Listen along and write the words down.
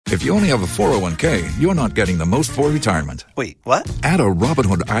If you only have a 401k, you're not getting the most for retirement. Wait, what? Add a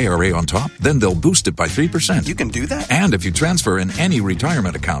Robinhood IRA on top, then they'll boost it by 3%. You can do that? And if you transfer in any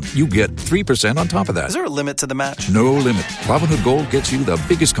retirement account, you get 3% on top of that. Is there a limit to the match? No limit. Robinhood Gold gets you the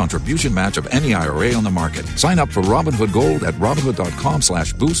biggest contribution match of any IRA on the market. Sign up for Robinhood Gold at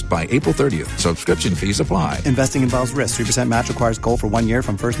Robinhood.com/boost by April 30th. Subscription fees apply. Investing involves risk. 3% match requires gold for 1 year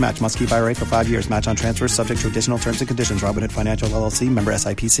from first match. Must keep IRA for 5 years. Match on transfers subject to additional terms and conditions. Robinhood Financial LLC, member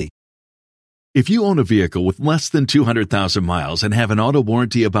SIPC. If you own a vehicle with less than 200,000 miles and have an auto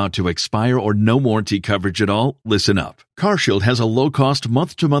warranty about to expire or no warranty coverage at all, listen up. CarShield has a low-cost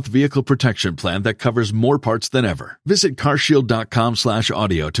month-to-month vehicle protection plan that covers more parts than ever. Visit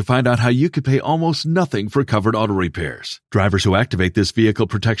carshield.com/audio to find out how you could pay almost nothing for covered auto repairs. Drivers who activate this vehicle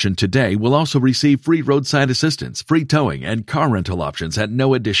protection today will also receive free roadside assistance, free towing, and car rental options at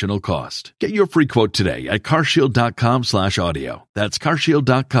no additional cost. Get your free quote today at carshield.com/audio. That's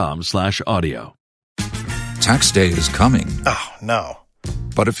carshield.com/audio. Tax day is coming. Oh, no.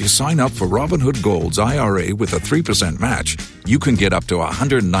 But if you sign up for Robinhood Gold's IRA with a 3% match, you can get up to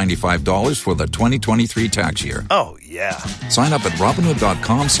 $195 for the 2023 tax year. Oh, yeah. Sign up at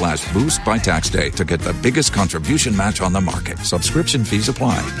Robinhood.com/boost by tax day to get the biggest contribution match on the market. Subscription fees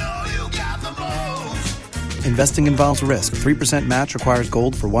apply. Investing involves risk. 3% match requires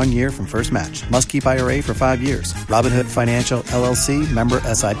gold for 1 year from first match. Must keep IRA for 5 years. Robinhood Financial LLC, member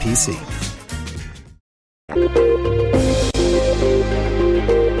SIPC.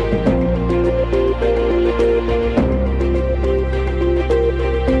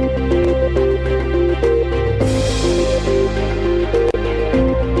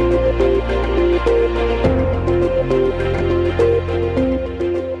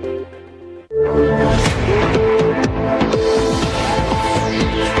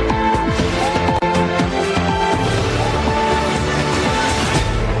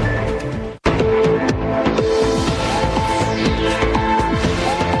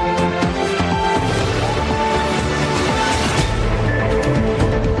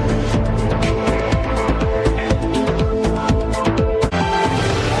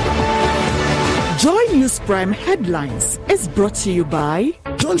 Prime Headlines is brought to you by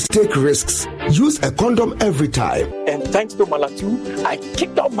Don't take risks. Use a condom every time. And thanks to Malatu, I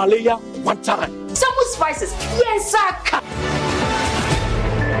kicked out malaria 1 time. Some spices. Yes, sir.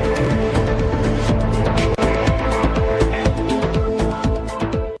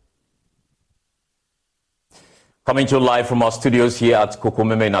 Coming to you live from our studios here at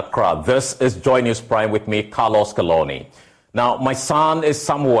Kokomeme in Accra. This is Joy News Prime with me, Carlos Kaloni. Now, my son is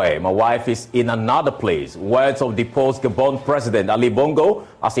somewhere. My wife is in another place. Words of deposed Gabon President Ali Bongo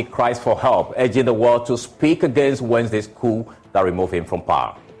as he cries for help, urging the world to speak against Wednesday's coup that removed him from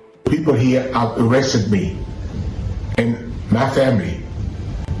power. People here have arrested me and my family.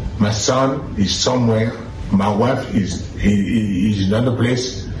 My son is somewhere. My wife is in another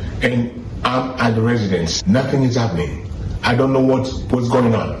place. And I'm at the residence. Nothing is happening. I don't know what's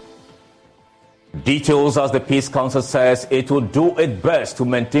going on. Details as the Peace Council says it will do its best to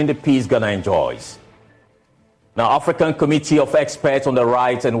maintain the peace Ghana enjoys. Now, African Committee of Experts on the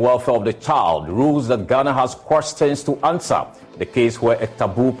Rights and Welfare of the Child rules that Ghana has questions to answer. The case where a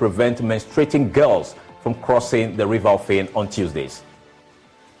taboo prevents menstruating girls from crossing the River Offin on Tuesdays.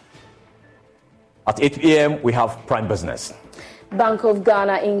 At 8 p.m., we have Prime Business. Bank of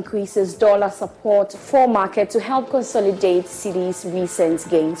Ghana increases dollar support for market to help consolidate cedi's recent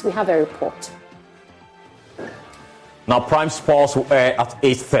gains. We have a report. Now, Prime Sports will air at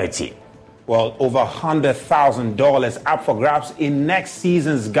 8:30. Well, over $100,000 up for grabs in next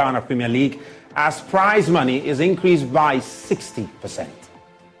season's Ghana Premier League as prize money is increased by 60%.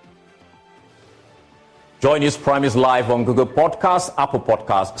 Joy News Prime is live on Google Podcasts, Apple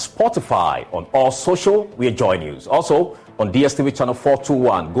Podcasts, Spotify, on all social. We are Joy News. Also on DSTV channel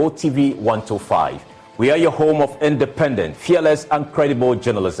 421, GoTV 125. We are your home of independent, fearless, and credible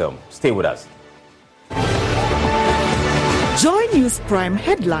journalism. Stay with us. Joy News Prime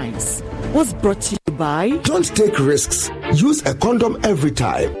Headlines was brought to you by Don't take risks. Use a condom every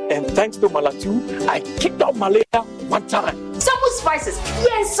time. And thanks to Malatu, I kicked out malaria 1 time. Some spices.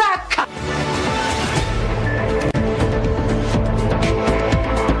 Yes, sir.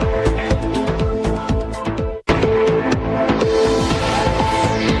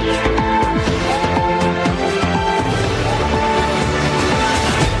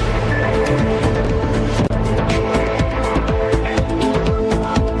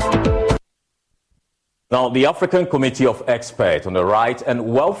 Now, the African Committee of Experts on the Rights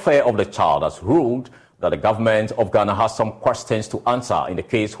and Welfare of the Child has ruled that the government of Ghana has some questions to answer in the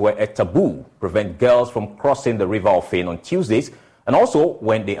case where a taboo prevents girls from crossing the River Offin on Tuesdays and also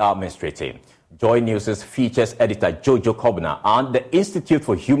when they are menstruating. Joy News' features editor Jojo Kobna and the Institute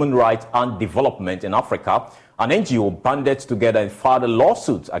for Human Rights and Development in Africa, an NGO, banded together and filed a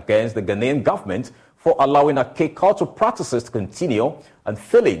lawsuit against the Ghanaian government for allowing archaic cultural practices to continue and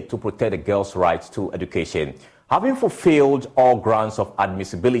failing to protect the girls' right to education. Having fulfilled all grounds of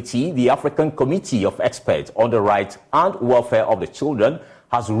admissibility, the African Committee of Experts on the Rights and Welfare of the Children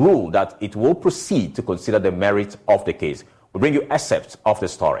has ruled that it will proceed to consider the merit of the case. We bring you excerpts of the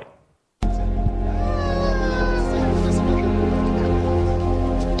story.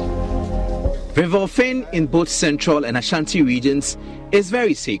 River Offin in both Central and Ashanti regions is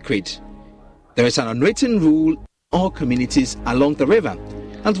very sacred. There is an unwritten rule in all communities along the river,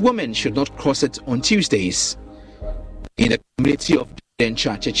 and women should not cross it on Tuesdays. In the community of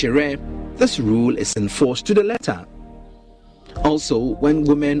Dencha Chechere, this rule is enforced to the letter. Also, when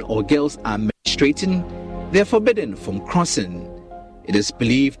women or girls are menstruating, they are forbidden from crossing. It is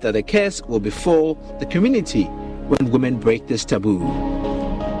believed that the curse will befall the community when women break this taboo.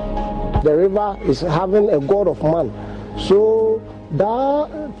 The river is having a god of man, so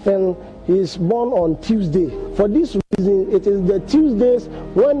that thing is born on Tuesday. For this reason, it is the Tuesdays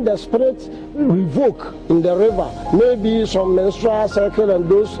when the spirits revoke in the river. Maybe some menstrual cycle and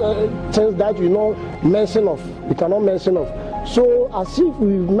those things that we cannot mention of. So as if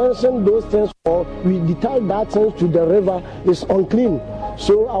we mention those things or we detach that things to the river is unclean.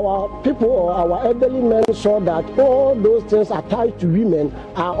 So our people or our elderly men saw that all those things attached to women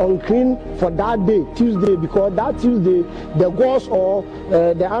are unclean for that day, Tuesday, because that Tuesday, the gods or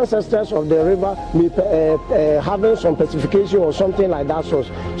the ancestors of the river may having some pacification or something like that. So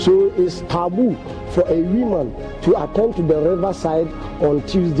it's taboo for a woman to attend to the riverside on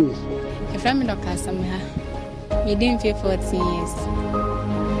Tuesdays. If I'm Dr. Samha, I didn't feel 14 years.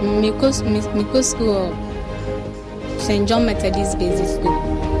 Because school. St. John Methodist Basic School,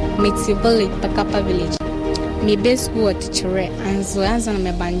 Mitzi Village, Pakapa Village. My best school at Chichere, and so as I'm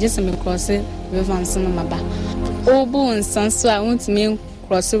a banjas and cross the river and Sonamaba. Oh, bones, son, so I want to make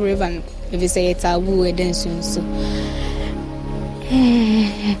cross the river if you say it's a woo then soon. So,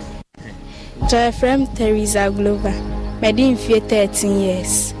 Joy from Teresa Glover, my dear, 13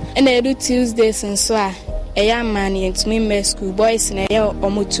 years, and I do Tuesdays and so a young man into me school boys and a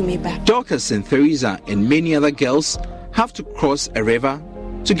almost to me back. Dorcas and Theresa and many other girls have to cross a river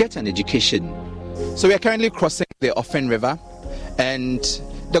to get an education. So we are currently crossing the Offin River, and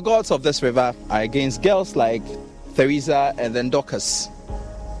the gods of this river are against girls like Theresa and then Dorcas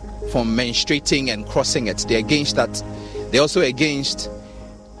from menstruating and crossing it. They're against that. They're also against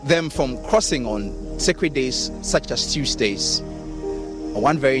them from crossing on sacred days such as Tuesdays.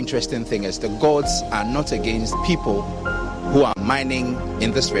 One very interesting thing is the gods are not against people who are mining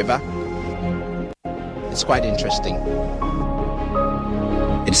in this river. It's quite interesting.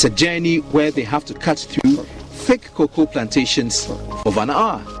 It's a journey where they have to cut through thick cocoa plantations for an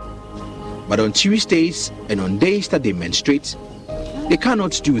hour. But on Tuesdays and on days that they menstruate, they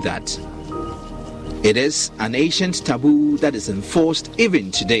cannot do that. It is an ancient taboo that is enforced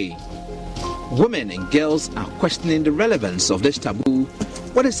even today. Women and girls are questioning the relevance of this taboo,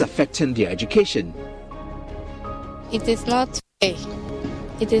 what is affecting their education. It is not fair.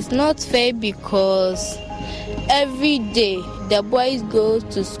 It is not fair because every day the boys go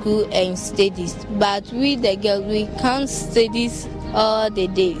to school and studies, but we the girls, we can't study all the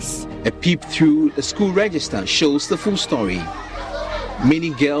days. A peep through the school register shows the full story. Many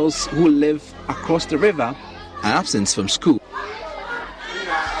girls who live across the river are absent from school.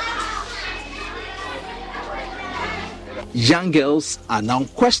 Young girls are now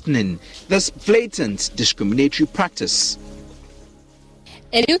questioning this blatant discriminatory practice.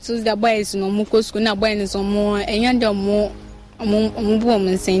 The boys no go school na boys no more and more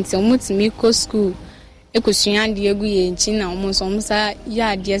women saying so much me go school ekusuan de egu ye nchi na almost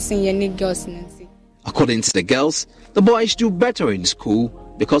ya de sen ye girls. According to the girls, the boys do better in school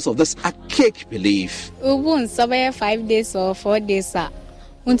because of this archaic belief. We won't survive 5 days or 4 days.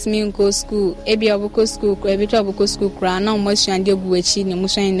 Want me go school, ebi abuko school, ebi to abuko school kra na omosu ande gu echi na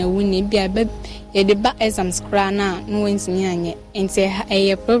musu na wuni ebi aba e de ba exams kra na no wentimi anye ente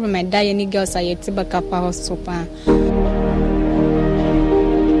e problem e da ye ni girls aye tiba kapa hospital.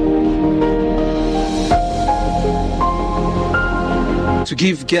 To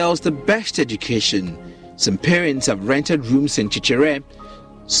give girls the best education, some parents have rented rooms in Chichere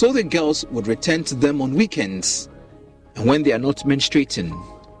so the girls would return to them on weekends and when they are not menstruating.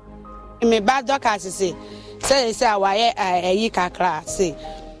 Me bad doctors say why kakra say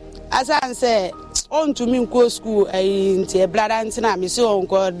as I say on to me go school in blood antina me so on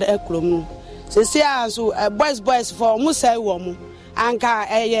go eklom say so boys for almost say woman anka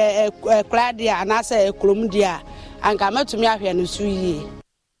kladia anase ekromdia anka metumi ahwe no so yie.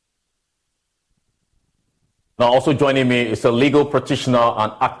 Now, also joining me is a legal practitioner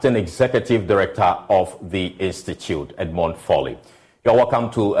and acting executive director of the Institute, Edmond Foley. You're welcome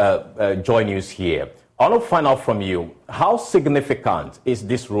to join us here. I want to find out from you, how significant is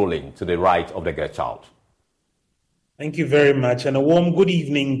this ruling to the right of the girl child? Thank you very much, and a warm good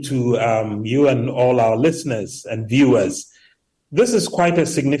evening to you and all our listeners and viewers. This is quite a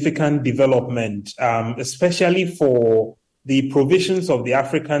significant development, especially for the provisions of the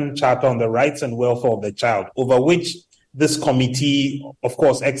African Charter on the Rights and Welfare of the Child, over which this committee, of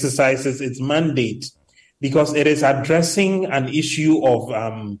course, exercises its mandate, because it is addressing an issue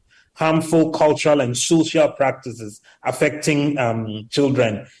of harmful cultural and social practices affecting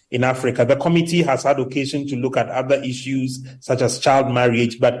children in Africa. The committee has had occasion to look at other issues such as child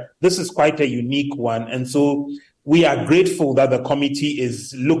marriage, but this is quite a unique one. And so we are grateful that the committee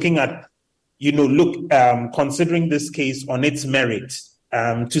is looking at considering this case on its merit,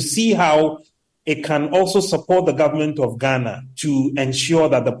 to see how it can also support the government of Ghana to ensure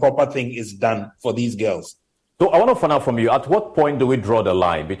that the proper thing is done for these girls. So I want to find out from you, at what point do we draw the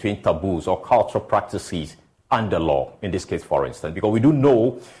line between taboos or cultural practices and the law, in this case, for instance? Because we do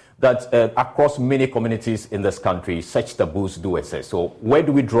know that across many communities in this country, such taboos do exist. So where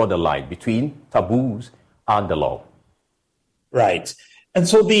do we draw the line between taboos and the law? Right. And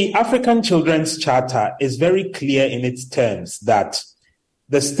so the African Children's Charter is very clear in its terms that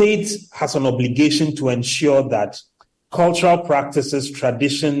the state has an obligation to ensure that cultural practices,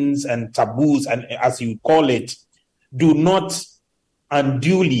 traditions, and taboos, and as you call it, do not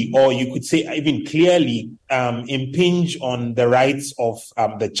unduly, or you could say even clearly, impinge on the rights of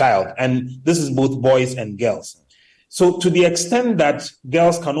the child. And this is both boys and girls. So to the extent that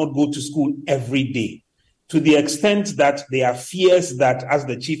girls cannot go to school every day, to the extent that there are fears that, as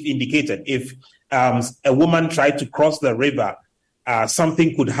the chief indicated, if a woman tried to cross the river,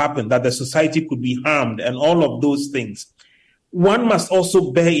 something could happen, that the society could be harmed, and all of those things. One must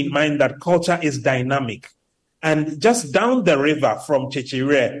also bear in mind that culture is dynamic. And just down the river from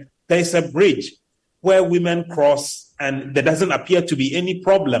Chechire, there is a bridge where women cross, and there doesn't appear to be any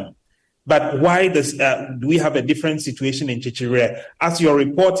problem. But why do we have a different situation in Chechire? As your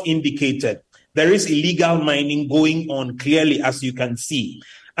report indicated, there is illegal mining going on clearly, as you can see.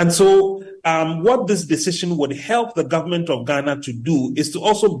 And so what this decision would help the government of Ghana to do is to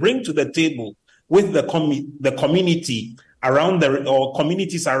also bring to the table with the community around or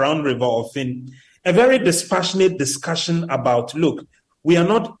communities around River Offin a very dispassionate discussion about, look, we are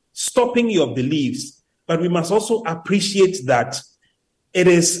not stopping your beliefs, but we must also appreciate that it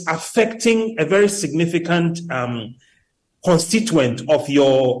is affecting a very significant constituent of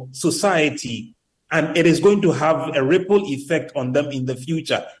your society, and it is going to have a ripple effect on them in the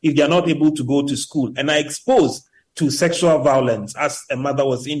future if they are not able to go to school and are exposed to sexual violence, as a mother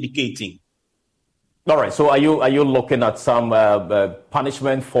was indicating. All right. So are you looking at some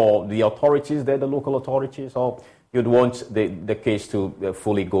punishment for the authorities there, the local authorities, or you'd want the case to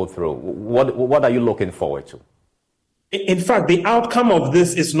fully go through? What are you looking forward to? In fact, the outcome of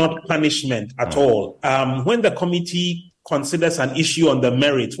this is not punishment at all. When the committee considers an issue on the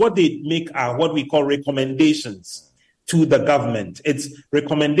merits, what they make are what we call recommendations to the government. It's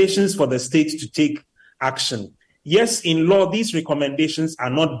recommendations for the state to take action. Yes, in law, these recommendations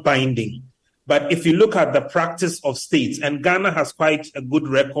are not binding. But if you look at the practice of states, and Ghana has quite a good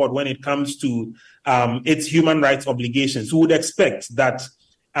record when it comes to its human rights obligations, we would expect that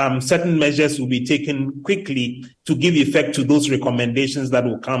certain measures will be taken quickly to give effect to those recommendations that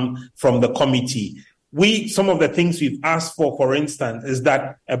will come from the committee. Some of the things we've asked for instance, is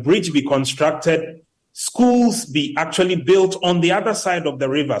that a bridge be constructed, schools be actually built on the other side of the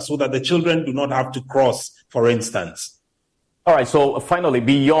river so that the children do not have to cross, for instance. All right, so finally,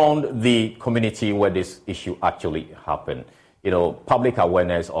 beyond the community where this issue actually happened, public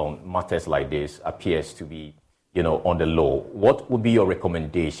awareness on matters like this appears to be, on the low. What would be your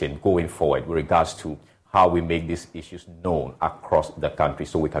recommendation going forward with regards to how we make these issues known across the country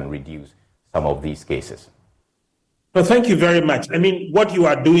so we can reduce some of these cases? Well, thank you very much. I mean, what you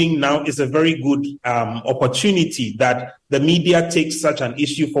are doing now is a very good opportunity that the media takes such an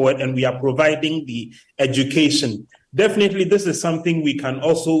issue forward, and we are providing the education. Definitely, this is something we can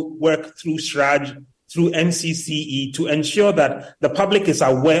also work through SRAJ, through NCCE, to ensure that the public is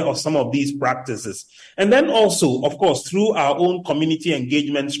aware of some of these practices. And then also, of course, through our own community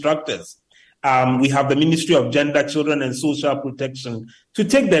engagement structures. We have the Ministry of Gender, Children and Social Protection to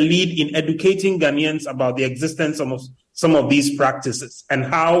take the lead in educating Ghanaians about the existence of some of these practices and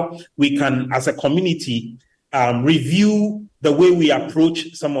how we can, as a community, review the way we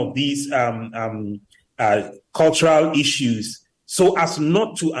approach some of these cultural issues so as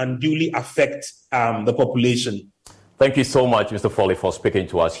not to unduly affect the population. Thank you so much, Mr. Foley, for speaking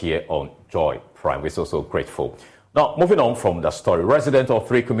to us here on Joy Prime. We're so grateful. Now, moving on from the story, residents of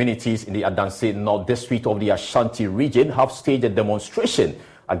 3 communities in the Adanse North District of the Ashanti region have staged a demonstration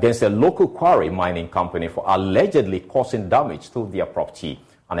against a local quarry mining company for allegedly causing damage to their property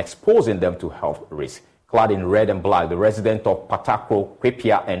and exposing them to health risks. Clad in red and black, the residents of Patakro,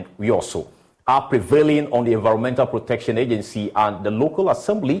 Kwepia, and Wioso are prevailing on the Environmental Protection Agency and the local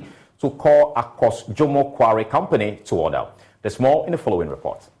assembly to call Akos Jomo Quarry Company to order. There's more in the following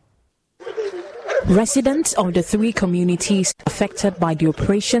report. Residents of the 3 communities affected by the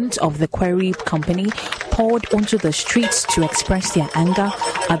operations of the quarry company poured onto the streets to express their anger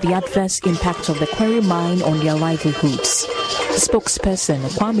at the adverse impact of the quarry mine on their livelihoods. Spokesperson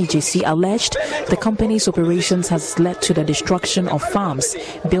Kwame Jesse alleged the company's operations has led to the destruction of farms,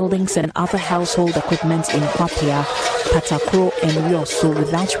 buildings and other household equipment in Kwapia, Patakro and Wioso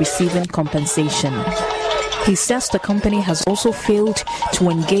without receiving compensation. He says the company has also failed to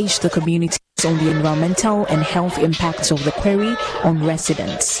engage the communities on the environmental and health impacts of the quarry on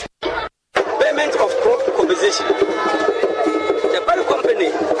residents. Payment of crop compensation. The quarry company,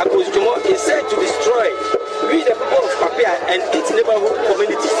 Akos Jomo, is said to destroy we the people of Papia and its neighborhood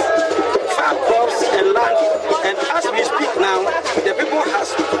communities, farm crops and land. And as we speak now, the people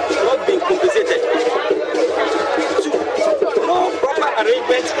has not been compensated. 2, no proper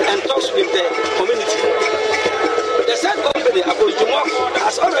arrangement and talks with the community. The said company, Akos Jomo,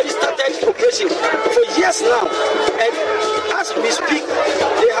 has already started operation for years now, and as we speak,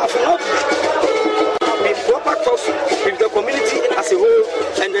 they have not been proper talks with the community as a whole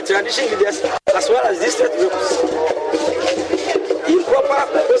and the tradition leaders as well as district reps.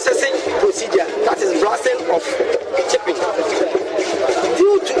 Improper processing procedure, that is blasting of chipping,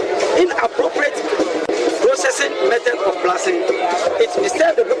 due to inappropriate processing method of blasting, it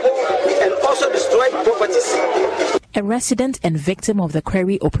disturbs the people and also destroys properties. A resident and victim of the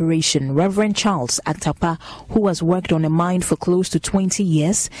quarry operation, Reverend Charles Atapa, who has worked on a mine for close to 20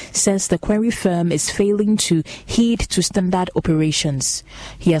 years, says the quarry firm is failing to heed to standard operations.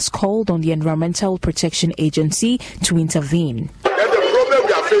 He has called on the Environmental Protection Agency to intervene. Then the problem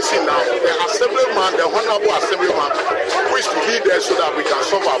we are facing now, the assemblyman, the honorable assemblyman, who is to be there so that we can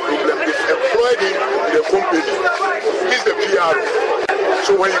solve our problem, is employed in the company. He's the PR.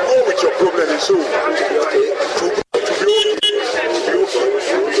 So when you go with your problem, it's so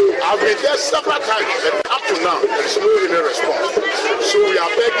I've been there several times, and up to now, there is no real response. So we are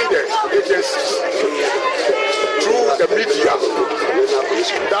begging the agencies through the media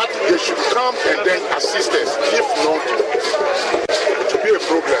that they should come and then assist us. If not, it will be a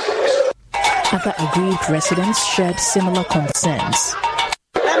problem. Other aggrieved residents shared similar concerns.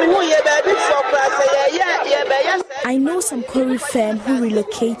 I know some quarry firm who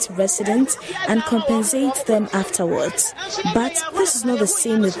relocate residents and compensate them afterwards, but this is not the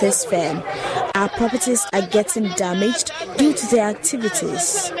same with this firm. Our properties are getting damaged due to their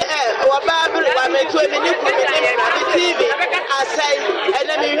activities.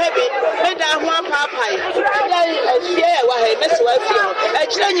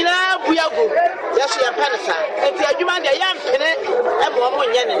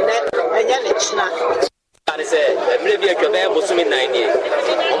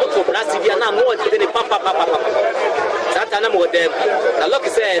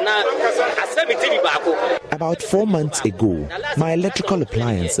 About 4 months ago, my electrical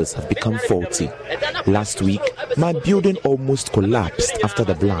appliances have become faulty. Last week, my building almost collapsed after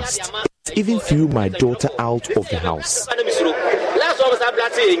the blast. It even threw my daughter out of the house.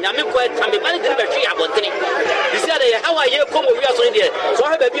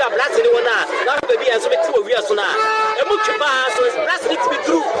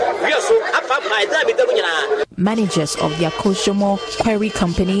 Managers of the Akos Jomo Quarry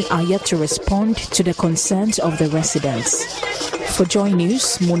Company are yet to respond to the concerns of the residents. For Joy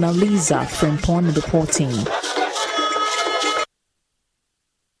News, Mona Lisa Frimpon reporting.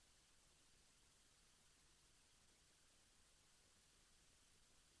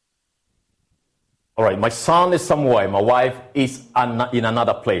 All right, my son is somewhere. My wife is in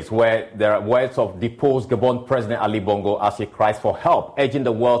another place, where there are words of deposed Gabon President Ali Bongo as he cries for help, urging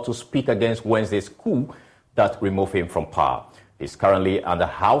the world to speak against Wednesday's coup that removed him from power. He's currently under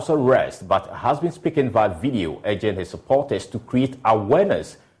house arrest, but has been speaking via video, urging his supporters to create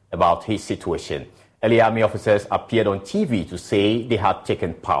awareness about his situation. Early army officers appeared on TV to say they had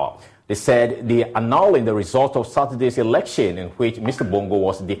taken power. They said they are annulling the result of Saturday's election in which Mr. Bongo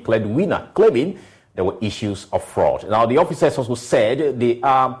was declared winner, claiming there were issues of fraud. Now, the officers also said they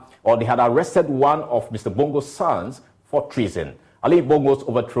had arrested one of Mr. Bongo's sons for treason. Ali Bongo's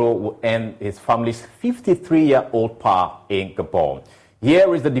overthrow will end his family's 53-year-old power in Gabon.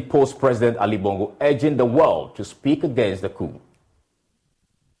 Here is the deposed President Ali Bongo urging the world to speak against the coup.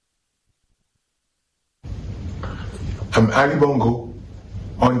 I'm Ali Bongo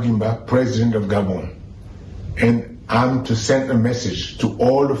Ondimba, President of Gabon, and I'm to send a message to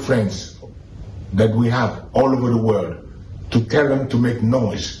all the friends that we have all over the world to tell them to make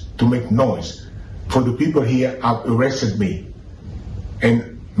noise, For the people here have arrested me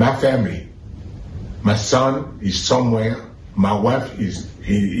and my family. My son is somewhere, my wife is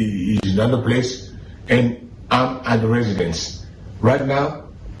in another place, and I'm at the residence. Right now,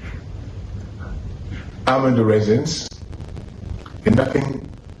 I'm in the residence and nothing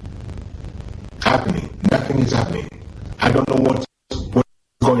is happening. I don't know what's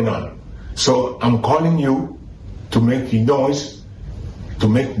going on. So I'm calling you to make noise,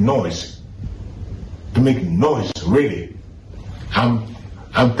 really. I'm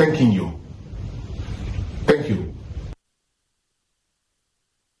thanking you. Thank you.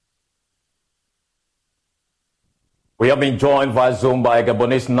 We have been joined via Zoom by a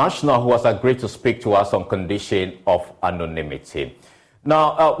Gabonese national who has agreed to speak to us on condition of anonymity.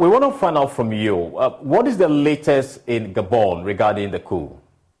 Now, we want to find out from you, what is the latest in Gabon regarding the coup?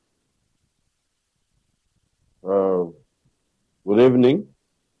 Good evening.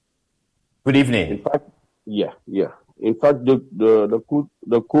 Good evening. In fact, yeah. In fact, the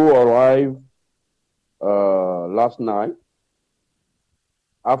coup arrived last night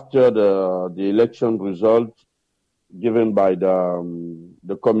after the election result given by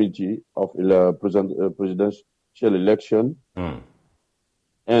the committee of presidential election,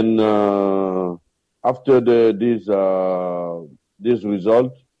 and after this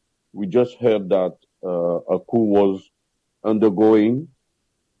result, we just heard that a coup was undergoing.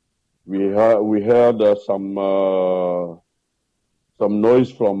 We heard some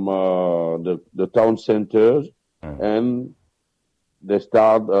noise from the town centers, and they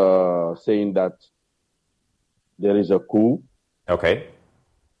start saying that there is a coup. Okay.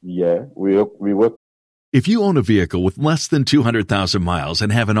 Yeah, we were. If you own a vehicle with less than 200,000 miles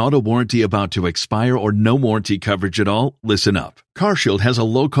and have an auto warranty about to expire or no warranty coverage at all, listen up. CarShield has a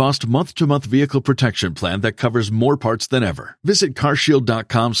low-cost month-to-month vehicle protection plan that covers more parts than ever. Visit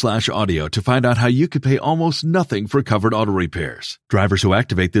carshield.com/audio to find out how you could pay almost nothing for covered auto repairs. Drivers who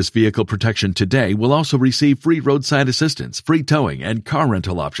activate this vehicle protection today will also receive free roadside assistance, free towing, and car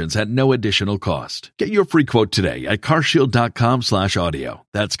rental options at no additional cost. Get your free quote today at carshield.com/audio.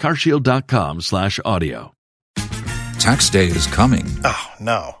 That's carshield.com/audio. Tax day is coming. Oh,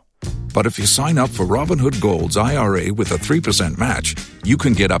 no. But if you sign up for Robinhood Gold's IRA with a 3% match, you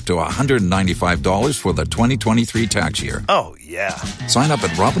can get up to $195 for the 2023 tax year. Oh, yeah. Sign up at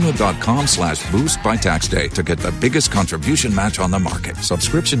Robinhood.com/boost by tax day to get the biggest contribution match on the market.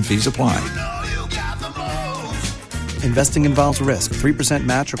 Subscription fees apply. Investing involves risk. 3%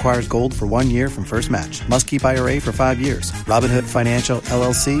 match requires gold for 1 year from first match. Must keep IRA for 5 years. Robinhood Financial,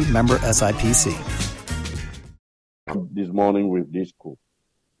 LLC, member SIPC. This morning with this coup.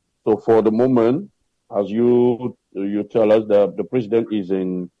 So for the moment, as you tell us, the president is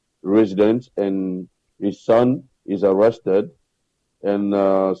in residence and his son is arrested, and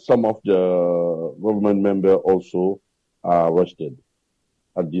some of the government members also are arrested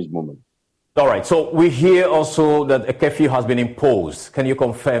at this moment. All right. So we hear also that a curfew has been imposed. Can you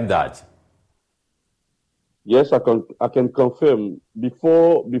confirm that? Yes, I can confirm.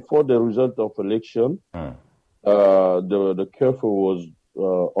 Before the result of election, the curfew was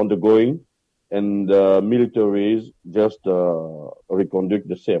undergoing, and the militaries just reconduct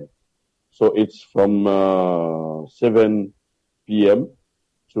the same. So it's from 7 p.m.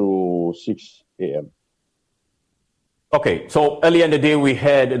 to 6 a.m. Okay, so earlier in the day we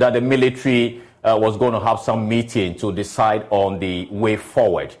heard that the military was going to have some meeting to decide on the way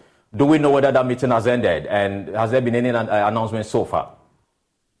forward. Do we know whether that meeting has ended, and has there been any announcement so far?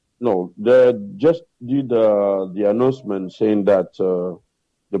 No, they just did the announcement saying that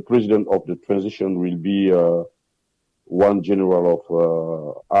the president of the transition will be one general of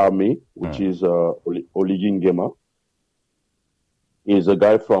army, which is Oligui Nguema. He's a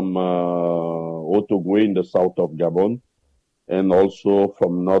guy from Otogwe in the south of Gabon, and also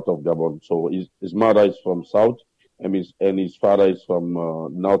from north of Gabon. So his mother is from south, and his father is from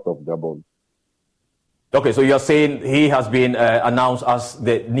north of Gabon. Okay, so you're saying he has been announced as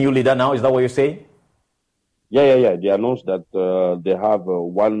the new leader now? Is that what you're saying? Yeah. They announced that they have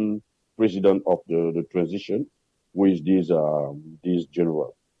one president of the transition, who is this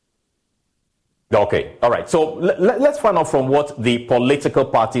general. Okay, all right. So let's find out from what the political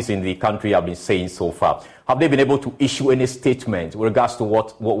parties in the country have been saying so far. Have they been able to issue any statement with regards to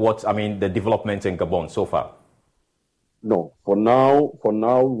what the developments in Gabon so far? No, for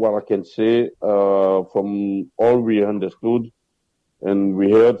now, what I can say, from all we understood and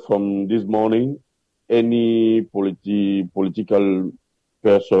we heard from this morning, any political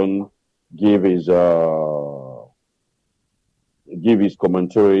person gave his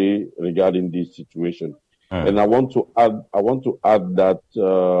commentary regarding this situation. And I want to add that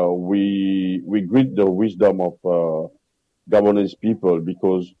we greet the wisdom of Gabonese people,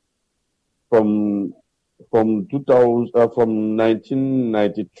 because from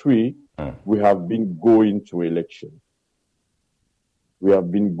 1993 we have been going to election.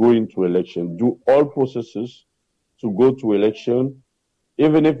 Do all processes to go to election,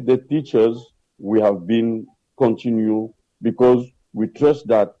 even if the teachers we have been continue, because we trust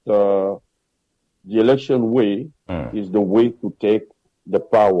that the election way is the way to take the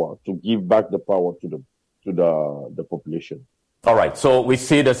power, to give back the power to the population. All right, so we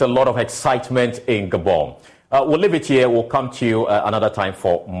see there's a lot of excitement in Gabon. We'll leave it here. We'll come to you another time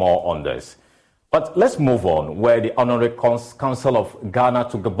for more on this. But let's move on, where the Honorary Consul of Ghana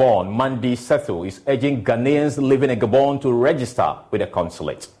to Gabon, Mandi Sethu, is urging Ghanaians living in Gabon to register with the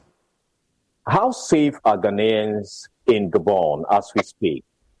consulate. How safe are Ghanaians in Gabon as we speak,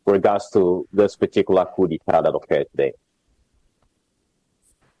 with regards to this particular coup d'etat that occurred today?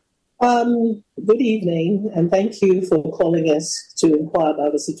 Good evening, and thank you for calling us to inquire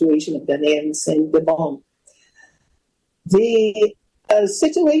about the situation of Ghanaians in Gabon. The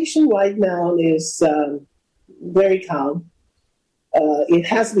situation right now is very calm. It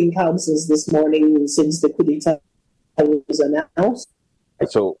has been calm since this morning, since the coup d'etat was announced.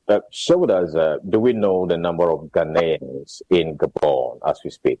 So, share with us, do we know the number of Ghanaians in Gabon as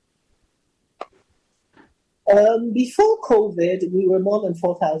we speak? Before COVID, we were more than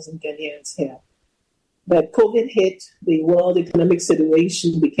 4,000 Ghanaians here. But COVID hit, the world economic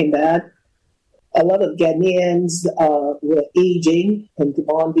situation became bad. A lot of Ghanaians were aging in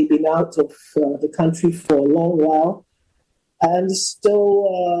Gabon. They've been out of the country for a long while. And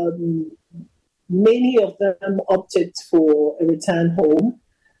so many of them opted for a return home.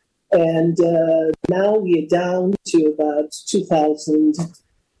 And now we are down to about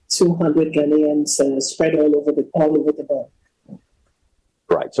 2,200 Ghanaians spread all over the world.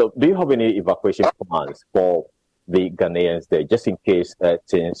 Right. So do you have any evacuation plans for the Ghanaians there, just in case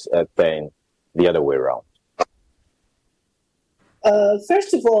things turn the other way around?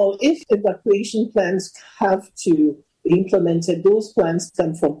 First of all, if evacuation plans have to be implemented, those plans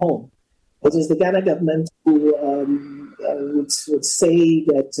come from home. It is the Ghana government who would say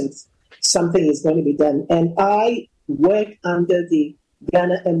that something is going to be done. And I work under the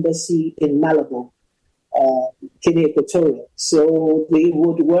Ghana Embassy in Malabo, Guinea Equatorial. So they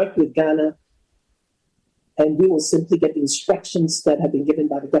would work with Ghana, and we will simply get the instructions that have been given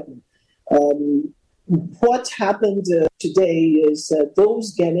by the government. What happened today is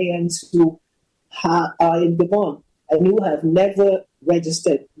those Ghanaians who are in Gabon and who have never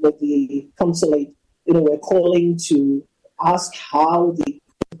registered with the consulate, we're calling to ask how they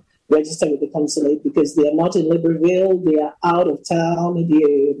register with the consulate, because they are not in Libreville, they are out of town,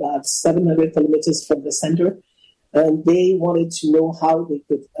 they're about 700 kilometers from the center, and they wanted to know how they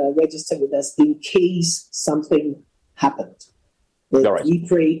could register with us in case something happened. Right. We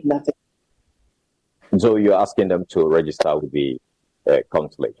prayed nothing. So you're asking them to register with the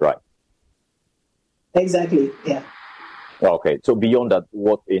consulate, right? Exactly, yeah. Okay, so beyond that,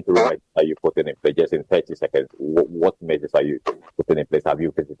 what interim are you putting in place? Just in 30 seconds, what measures are you putting in place? Have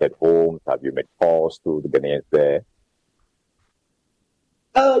you visited homes? Have you made calls to the Ghanaians there?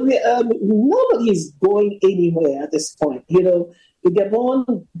 Nobody is going anywhere at this point. The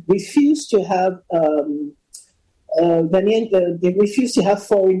Gabon refused to have they refused to have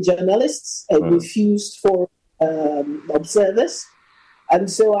foreign journalists and refused for observers. And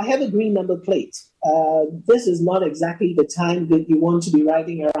so I have a green number plate. This is not exactly the time that you want to be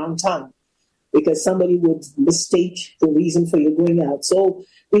riding around town, because somebody would mistake the reason for your going out. So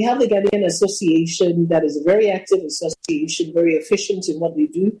we have the Ghanaian Association, that is a very active association, very efficient in what they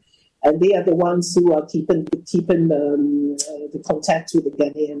do. And they are the ones who are keeping the contact with the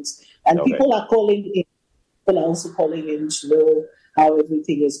Ghanaians. And people are calling in. People are also calling in to know how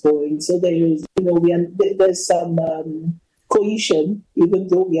everything is going. So there is, there's some cohesion, even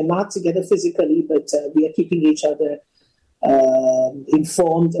though we are not together physically, but we are keeping each other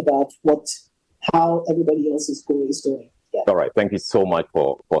informed about how everybody else is doing. Yeah. All right. Thank you so much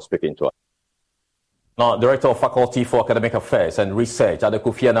for speaking to us. Now, Director of Faculty for Academic Affairs and Research at the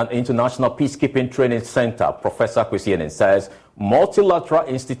Kofi Annan International Peacekeeping Training Center, Professor Kwesi Anen, says multilateral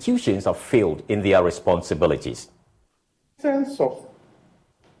institutions have failed in their responsibilities. The sense of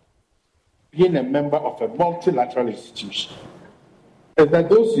being a member of a multilateral institution is that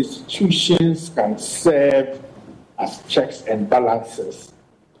those institutions can serve as checks and balances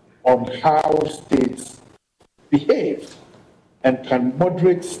on how states behave and can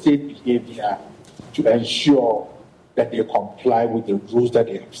moderate state behavior to ensure that they comply with the rules that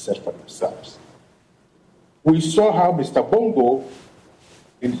they have set for themselves. We saw how Mr. Bongo,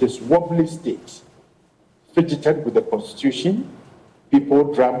 in his wobbly state, fidgeted with the Constitution,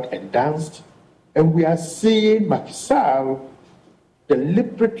 people drummed and danced, and we are seeing Macky Sall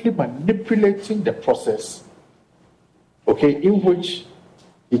deliberately manipulating the process, in which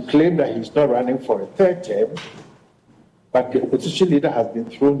he claimed that he's not running for a third term, but the opposition leader has been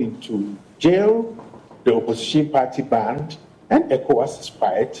thrown into jail, the opposition party banned, and ECOWAS is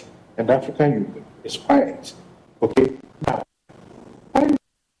quiet, and the African Union is quiet. Now,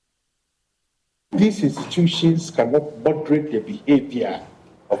 these institutions cannot moderate the behavior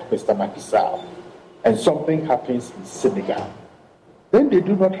of Mr. Macky Sall, and something happens in Senegal, then they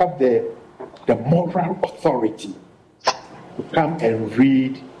do not have the moral authority to come and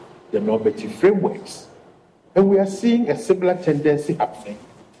read the normative frameworks. And we are seeing a similar tendency happening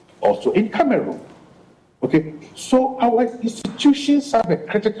also in Cameroon. So our institutions have a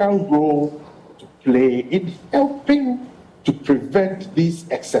critical role to play in helping to prevent these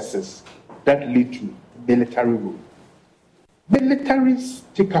excesses that lead to military rule. Militaries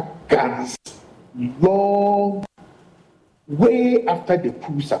take up guns way after the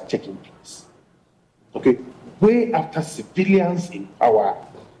coups have taken place. Way after civilians in power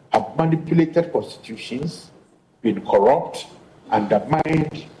have manipulated constitutions, been corrupt,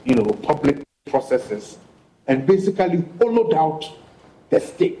 undermined, public processes, and basically hollowed out the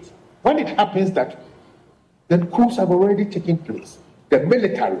state. When it happens that then coups have already taken place, the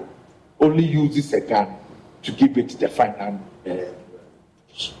military only uses a gun to give it the final.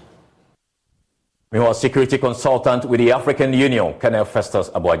 Meanwhile, security consultant with the African Union, Colonel Festus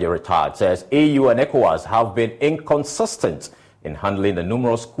Aboagye retired, says AU and ECOWAS have been inconsistent in handling the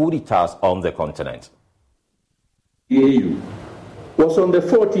numerous coup d'etats on the continent. The AU was on the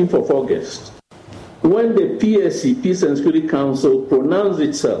 14th of August when the PSC, Peace and Security Council, pronounced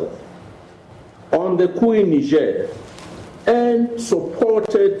itself on the coup in Niger and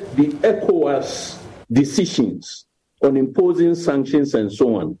supported the ECOWAS decisions on imposing sanctions and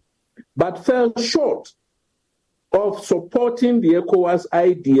so on, but fell short of supporting the ECOWAS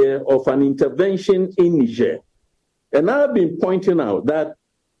idea of an intervention in Niger. And I've been pointing out that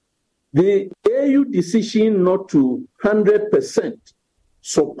the AU decision not to 100%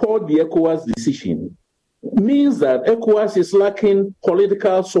 support the ECOWAS decision means that ECOWAS is lacking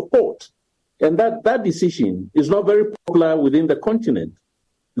political support, and that decision is not very popular within the continent.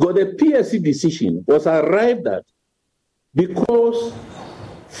 Because the PSC decision was arrived at because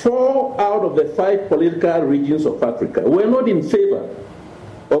 4 out of the 5 political regions of Africa were not in favor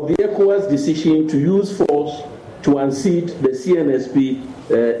of the ECOWAS decision to use force to unseat the CNSP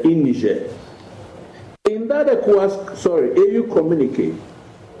in Niger. In that AU communique,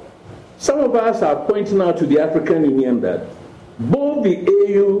 some of us are pointing out to the African Union that both the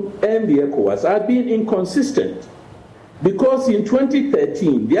AU and the ECOWAS are being inconsistent, because in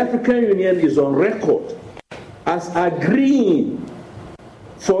 2013, the African Union is on record as agreeing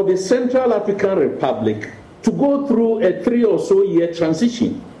for the Central African Republic to go through a 3 or so year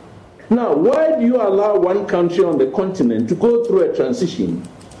transition. Now, why do you allow one country on the continent to go through a transition,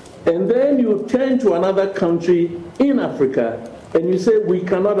 and then you turn to another country in Africa and you say, we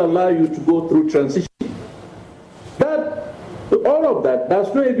cannot allow you to go through transition? All of that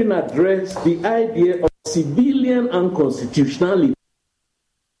does not even address the idea of civilian unconstitutionality.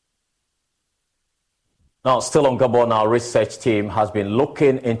 Now, still on Gabon, our research team has been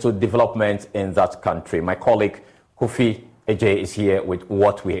looking into development in that country. My colleague Kofi Eje is here with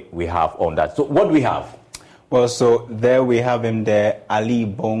what we have on that. So what do we have? Well, so there we have him there, Ali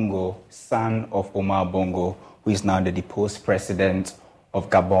Bongo, son of Omar Bongo, who is now the deposed president of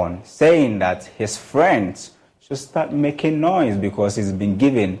Gabon, saying that his friends should start making noise because he's been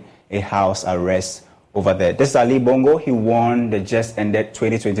given a house arrest over there. This is Ali Bongo. He won the just ended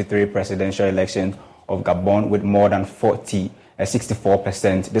 2023 presidential election of Gabon with more than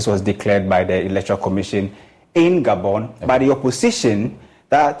 64%. This was declared by the Electoral Commission in Gabon. By the opposition,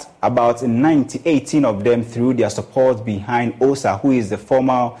 that about 18 of them threw their support behind Osa, who is the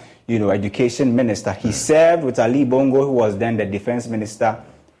former education minister. He served with Ali Bongo, who was then the defense minister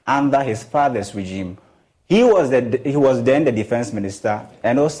under his father's regime, He was then the defense minister,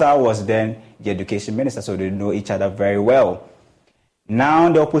 and Osa was then the education minister, so they know each other very well.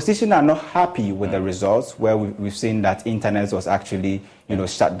 Now, the opposition are not happy with the results, where we've seen that internet was actually,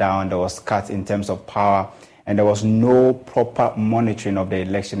 shut down, there was cut in terms of power, and there was no proper monitoring of the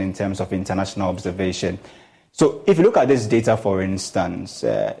election in terms of international observation. So if you look at this data, for instance,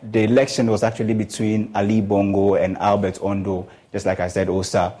 the election was actually between Ali Bongo and Albert Ondo, just like I said,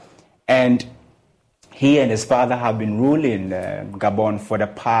 Osa. And he and his father have been ruling Gabon for the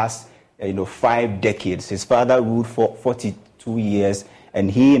past 5 decades. His father ruled for 42 years,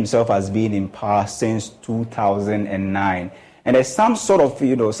 and he himself has been in power since 2009. And there's some sort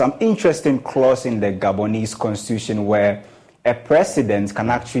of, some interesting clause in the Gabonese constitution where a president can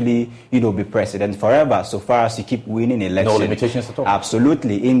actually, be president forever, so far as you keep winning elections. No limitations at all.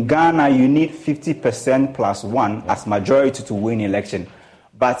 Absolutely. In Ghana, you need 50% plus 1 as majority to win election.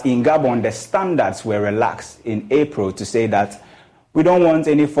 But in Gabon, the standards were relaxed in April to say that we don't want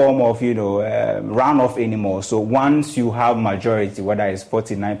any form of, runoff anymore. So once you have majority, whether it's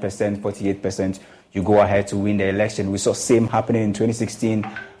 49%, 48%, you go ahead to win the election. We saw same happening in 2016,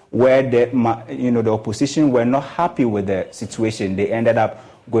 where the opposition were not happy with the situation. They ended up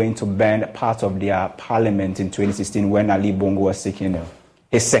going to ban part of their parliament in 2016 when Ali Bongo was seeking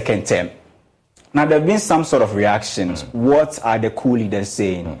his second term. Now, there have been some sort of reactions. What are the coup leaders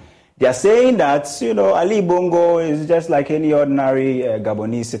saying? They are saying that, Ali Bongo is just like any ordinary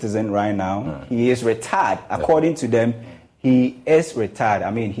Gabonese citizen right now. He is retired. According to them, he is retired.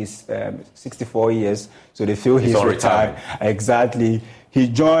 I mean, he's 64 years, so they feel he's retired. Exactly. He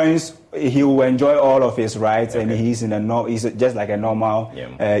will enjoy all of his rights, and he's just like a normal,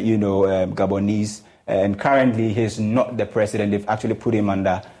 Gabonese. And currently, he's not the president. They've actually put him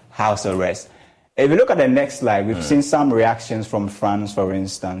under house arrest. If you look at the next slide, we've seen some reactions from France, for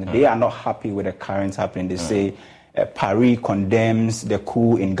instance. They are not happy with the current happening. They say Paris condemns the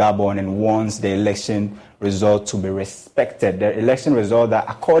coup in Gabon and wants the election result to be respected. The election result that,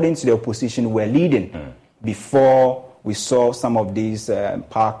 according to the opposition, were leading before we saw some of these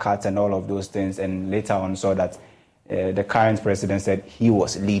power cuts and all of those things, and later on saw that the current president said he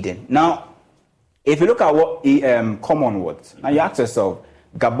was leading. Now, if you look at what Commonwealth, now you ask yourself,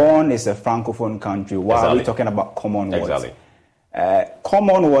 Gabon is a francophone country. Why are we talking about Commonwealth? Exactly.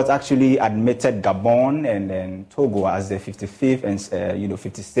 Commonwealth actually admitted Gabon and then Togo as the 55th and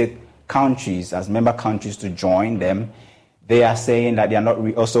 56th countries, as member countries to join them. They are saying that they are not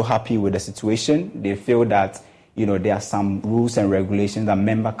also happy with the situation. They feel that there are some rules and regulations that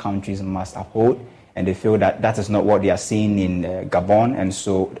member countries must uphold, and they feel that that is not what they are seeing in Gabon, and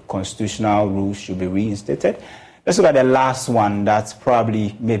so constitutional rules should be reinstated. Let's look at the last one that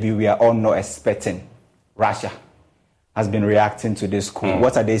probably maybe we are all not expecting. Russia has been reacting to this coup.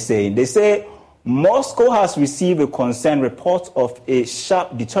 What are they saying? They say Moscow has received a concerned report of a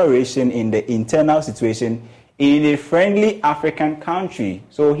sharp deterioration in the internal situation in a friendly African country.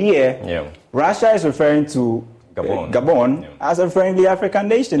 So here, Russia is referring to Gabon as a friendly African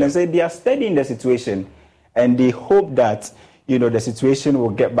nation and say they are studying the situation and they hope that the situation will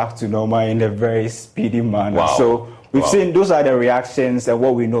get back to normal in a very speedy manner. Wow. So we've seen those are the reactions and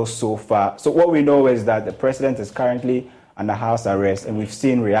what we know so far. So what we know is that the president is currently under house arrest, and we've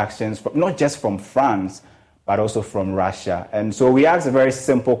seen reactions from, not just from France, but also from Russia. And so we ask a very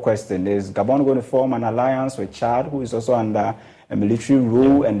simple question. Is Gabon going to form an alliance with Chad, who is also under a military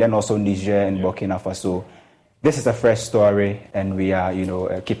rule, and then also Niger and Burkina Faso? This is a fresh story, and we are,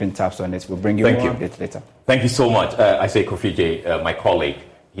 keeping tabs on it. We'll bring you more updates later. Thank you so much. I say Kofi J, my colleague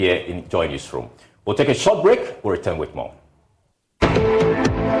here in Joy Newsroom. We'll take a short break. We'll return with more.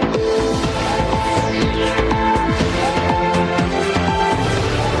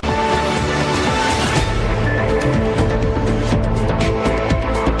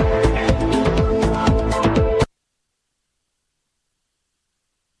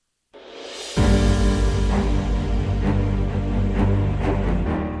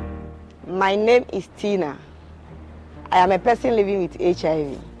 My name is Tina. I am a person living with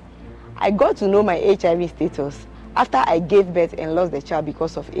HIV. I got to know my HIV status after I gave birth and lost the child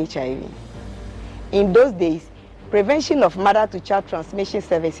because of HIV. In those days, prevention of mother-to-child transmission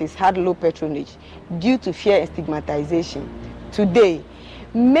services had low patronage due to fear and stigmatization. Today,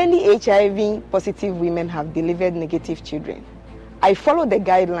 many HIV-positive women have delivered negative children. I follow the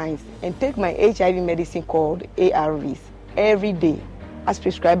guidelines and take my HIV medicine called ARVs every day, as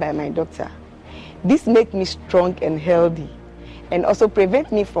prescribed by my doctor. This makes me strong and healthy, and also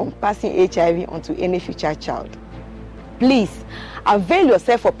prevent me from passing HIV onto any future child. Please, avail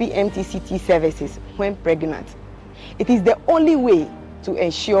yourself for PMTCT services when pregnant. It is the only way to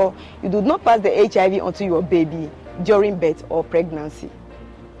ensure you do not pass the HIV onto your baby during birth or pregnancy.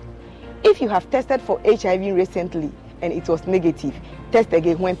 If you have tested for HIV recently and it was negative, test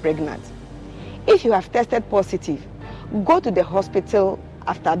again when pregnant. If you have tested positive, go to the hospital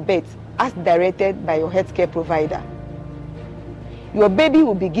after birth as directed by your healthcare provider. Your baby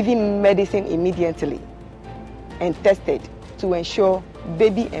will be given medicine immediately and tested to ensure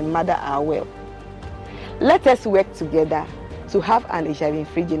baby and mother are well. Let us work together to have an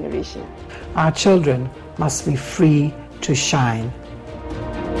HIV-free generation. Our children must be free to shine.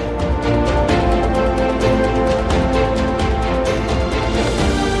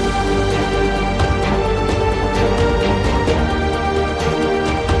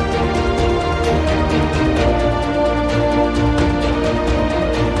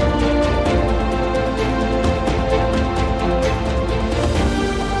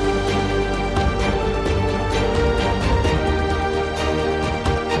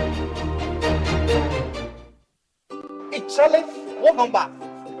 Charlie, welcome back.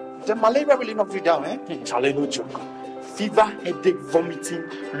 The malaria really knocked you down, eh? Charlie, no joke. Fever, headache, vomiting,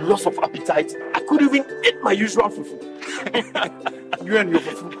 loss of appetite. I couldn't even eat my usual fufu. You and your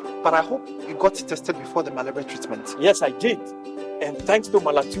fufu. But I hope you got tested before the malaria treatment. Yes, I did. And thanks to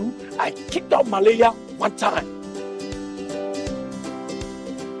Malatu, I kicked out malaria one time.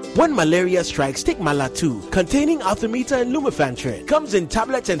 When malaria strikes, take Malatu, containing artemether and lumefantrine. Comes in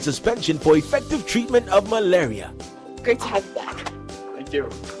tablets and suspension for effective treatment of malaria. Great to have you back. Thank you.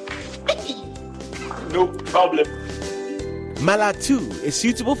 No problem. Malatu is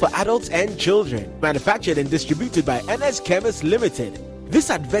suitable for adults and children. Manufactured and distributed by NS Chemist Limited. This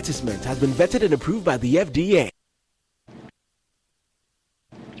advertisement has been vetted and approved by the FDA.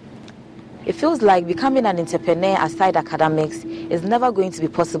 It feels like becoming an entrepreneur aside academics is never going to be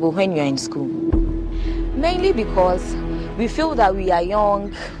possible when you're in school. Mainly because we feel that we are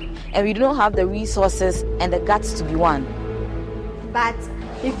young and we don't have the resources and the guts to be one. But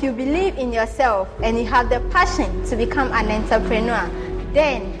if you believe in yourself and you have the passion to become an entrepreneur,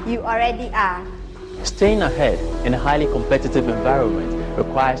 then you already are. Staying ahead in a highly competitive environment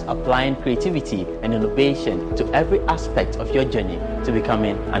requires applying creativity and innovation to every aspect of your journey to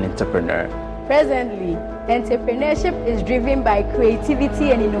becoming an entrepreneur. Presently, entrepreneurship is driven by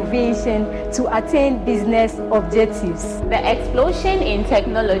creativity and innovation to attain business objectives. The explosion in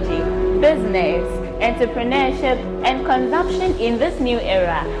technology, business, entrepreneurship, and consumption in this new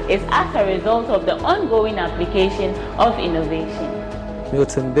era is as a result of the ongoing application of innovation.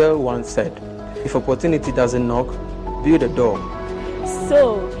 Milton Bell once said, "If opportunity doesn't knock, build a door."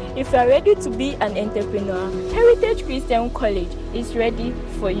 So, if you are ready to be an entrepreneur, Heritage Christian College is ready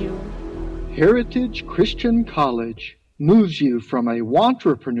for you. Heritage Christian College moves you from a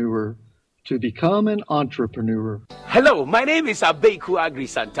wantrepreneur to become an entrepreneur. Hello, my name is Abeku Agri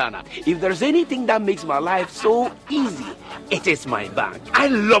Santana. If there's anything that makes my life so easy, it is my bank. I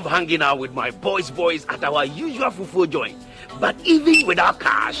love hanging out with my boys at our usual fufu joint. But even without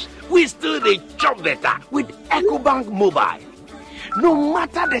cash, we still dey chop better with EcoBank Mobile. No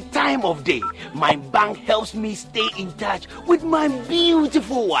matter the time of day, my bank helps me stay in touch with my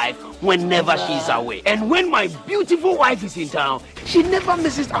beautiful wife whenever she's away. And when my beautiful wife is in town, she never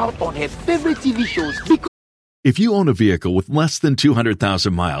misses out on her favorite TV shows. If you own a vehicle with less than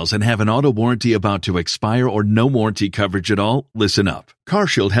 200,000 miles and have an auto warranty about to expire or no warranty coverage at all, listen up.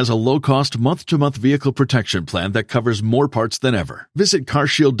 CarShield has a low-cost month-to-month vehicle protection plan that covers more parts than ever. Visit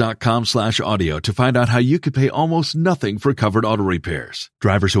carshield.com/audio to find out how you could pay almost nothing for covered auto repairs.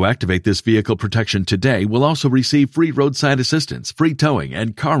 Drivers who activate this vehicle protection today will also receive free roadside assistance, free towing,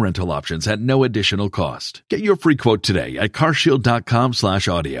 and car rental options at no additional cost. Get your free quote today at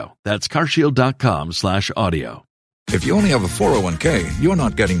carshield.com/audio. That's carshield.com/audio. If you only have a 401k, you're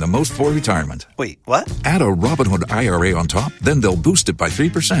not getting the most for retirement. Wait, what? Add a Robinhood IRA on top, then they'll boost it by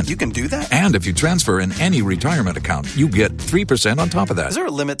 3%. You can do that? And if you transfer in any retirement account, you get 3% on top of that. Is there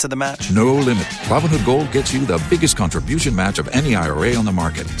a limit to the match? No limit. Robinhood Gold gets you the biggest contribution match of any IRA on the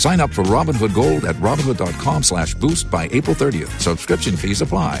market. Sign up for Robinhood Gold at Robinhood.com/boost by April 30th. Subscription fees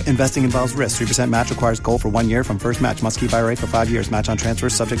apply. Investing involves risk. 3% match requires gold for 1 year from first match. Must keep IRA for 5 years. Match on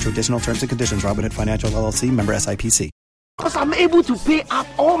transfers subject to additional terms and conditions. Robinhood Financial LLC, member SIPC. Because I'm able to pay up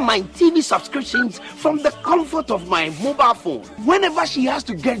all my TV subscriptions from the comfort of my mobile phone. Whenever she has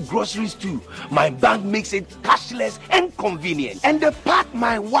to get groceries too, my bank makes it cashless and convenient. And the part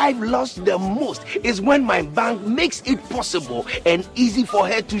my wife loves the most is when my bank makes it possible and easy for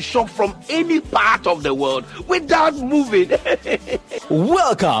her to shop from any part of the world without moving.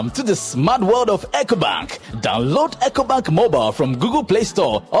 Welcome to the smart world of EcoBank. Download EcoBank Mobile from Google Play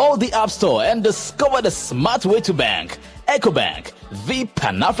Store or the App Store and discover the smart way to bank. EcoBank, the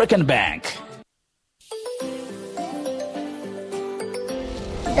Pan-African Bank.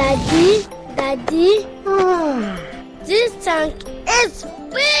 Daddy, this tank is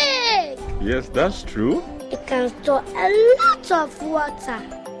big. Yes, that's true. It can store a lot of water.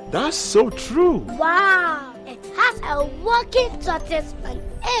 That's so true. Wow, it has a working tortoise on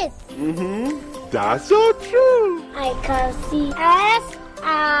it. That's so true. I can see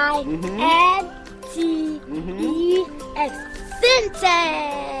SINTEX.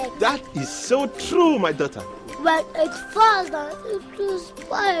 Syntax. That is so true, my daughter. When it falls down, it will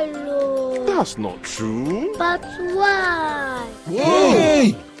spoil. That's not true. But why?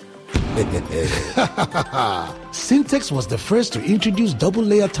 Hey! Syntex was the first to introduce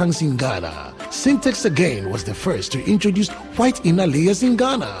double-layer tanks in Ghana. Syntex again was the first to introduce white inner layers in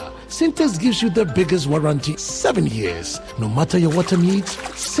Ghana. Syntex gives you the biggest warranty, 7 years. No matter your water needs,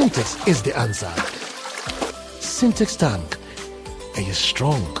 Syntex is the answer. Syntex tank. Are you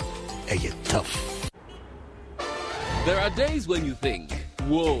strong? Are you tough? There are days when you think,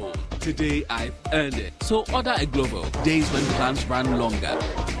 whoa, today I've earned it. So order a Glovo. Days when plans run longer.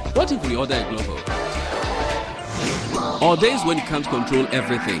 What if we order a Glovo? Or days when you can't control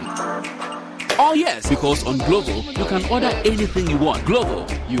everything. Oh yes, because on Glovo, you can order anything you want. Glovo,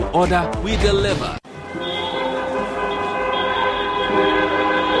 you order, we deliver.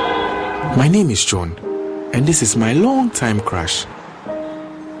 My name is John, and this is my long-time crush.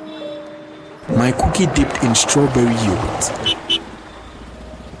 My cookie dipped in strawberry yogurt.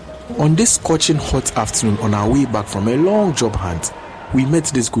 On this scorching hot afternoon on our way back from a long job hunt, we met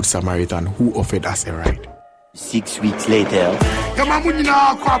this good Samaritan who offered us a ride. 6 weeks later,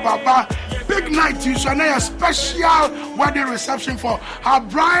 big night, you shall know a special wedding reception for her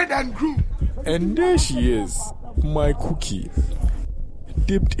bride and groom. And there she is, my cookie,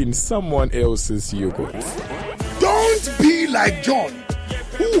 dipped in someone else's yogurt. Don't be like John,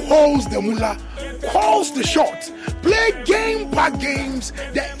 who holds the mullah, calls the shots. Play Game Pack Games,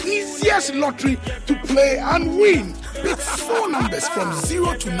 the easiest lottery to play and win. Pick 4 numbers from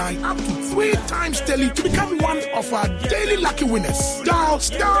 0 to 9 up to 3 times daily to become one of our daily lucky winners. Dial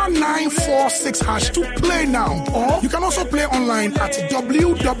 *946# to play now. Or you can also play online at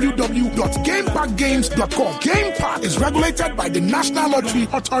www.gamepackgames.com. Game Pack is regulated by the National Lottery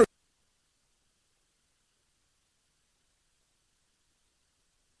Authority.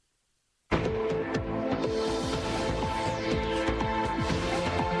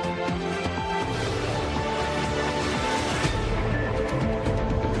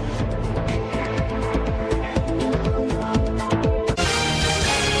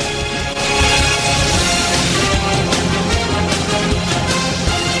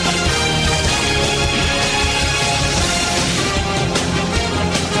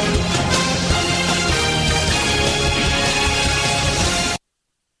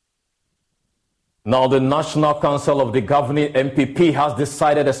 Now, the National Council of the governing MPP has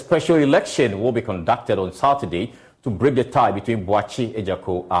decided a special election will be conducted on Saturday to break the tie between Boachi,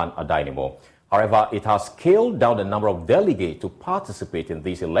 Ejako and Adainimo. However, it has scaled down the number of delegates to participate in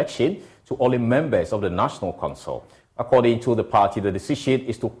this election to only members of the National Council. According to the party, the decision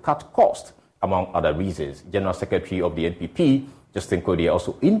is to cut costs, among other reasons. General Secretary of the NPP, Justin Kodia,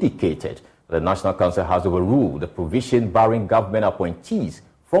 also indicated that the National Council has overruled the provision barring government appointees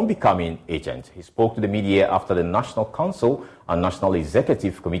from becoming agents. He spoke to the media after the National Council and National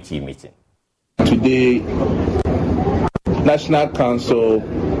Executive Committee meeting. Today, National Council,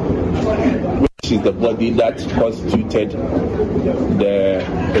 which is the body that constituted the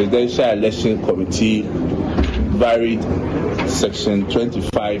Presidential Election Committee, varied Section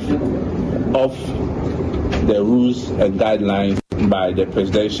 25 of the rules and guidelines by the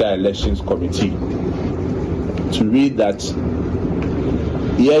Presidential Elections Committee to read that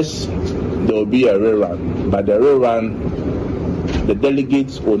yes, there will be a rerun, but the rerun, the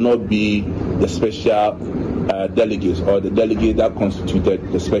delegates will not be the special delegates or the delegate that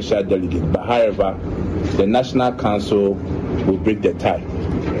constituted the special delegate. But however, the National Council will break the tie,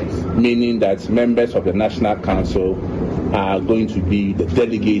 meaning that members of the National Council are going to be the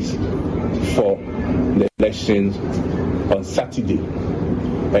delegates for the elections on Saturday.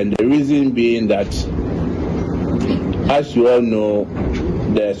 And the reason being that, as you all know,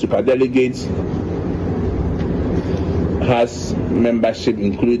 the superdelegates has membership,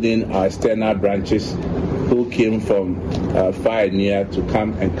 including our external branches, who came from far and near to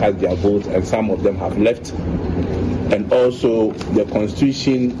come and cast their votes, and some of them have left. And also, the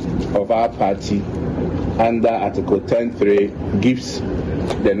constitution of our party, under Article 10.3, gives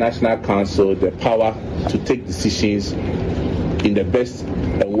the National Council the power to take decisions in the best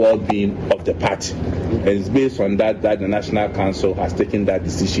and well-being of the party. And it's based on that the National Council has taken that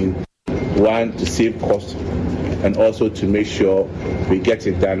decision, one, to save costs, and also to make sure we get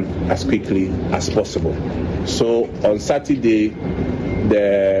it done as quickly as possible. So on Saturday,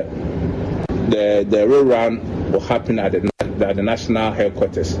 the road run will happen at the national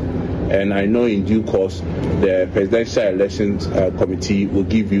headquarters, and I know in due course the Presidential Elections Committee will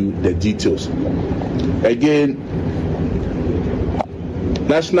give you the details. Again,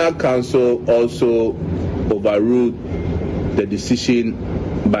 National Council also overruled the decision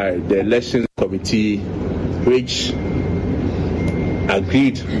by the Elections Committee, which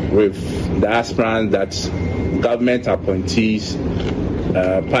agreed with the aspirants that government appointees,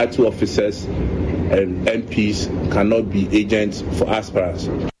 party officers, and MPs cannot be agents for aspirants.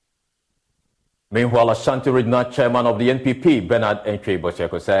 Meanwhile, Ashanti Regional Chairman of the NPP, Bernard Entwe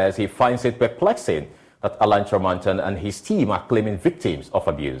Bocheko, says he finds it perplexing that Alan Tremanton and his team are claiming victims of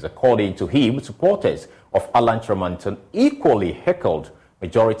abuse. According to him, supporters of Alan Tremanton equally heckled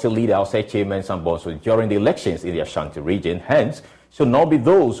Majority Leader Osei Mensah Bonsu during the elections in the Ashanti region, hence should not be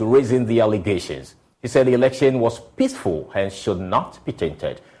those raising the allegations. He said the election was peaceful, hence should not be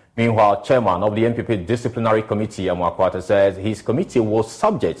tainted. Meanwhile, Chairman of the NPP Disciplinary Committee, Amoakwata, says his committee will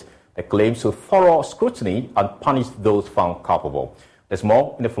subject the claims to thorough scrutiny and punish those found culpable. There's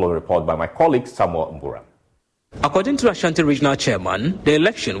more in the following report by my colleague Samuel Mbura. According to Ashanti Regional Chairman, the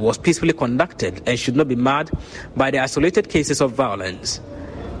election was peacefully conducted and should not be marred by the isolated cases of violence.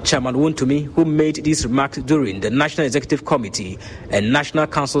 Chairman Wontumi, who made these remarks during the National Executive Committee and National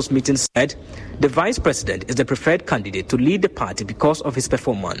Council's meeting, said the Vice President is the preferred candidate to lead the party because of his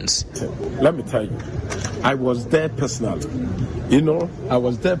performance. Let me tell you, I was there personally. I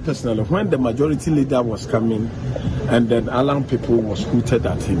was there personally when the Majority Leader was coming and then Alan people was hooted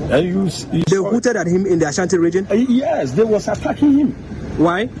at him. And they hooted at him in the Ashanti region? Yes, they was attacking him.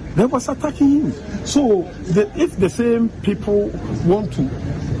 Why? They was attacking him. So if the same people want to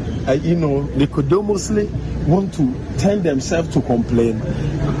they could want to turn themselves to complain.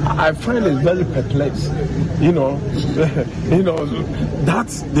 I find it very perplexed.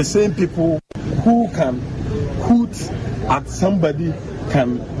 That's the same people who can hoot at somebody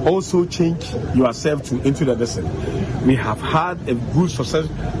can also change yourself into the lesson. We have had a good success,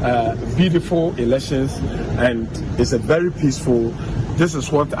 beautiful elections, and it's a very peaceful. This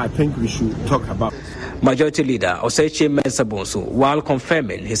is what I think we should talk about. Majority Leader Osei Mensah Bonsu, while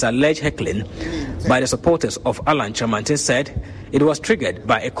confirming his alleged heckling by the supporters of Alan Tremanton, said it was triggered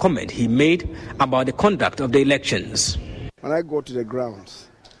by a comment he made about the conduct of the elections. When I go to the grounds,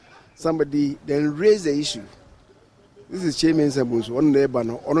 somebody then raised the issue. This is Chairman Bonsu. On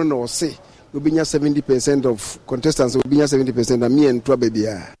the no say we be 70% of contestants will be 70%, and me and two baby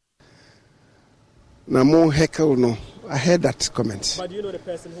are. Now more heckle no. I heard that comment. But do you know the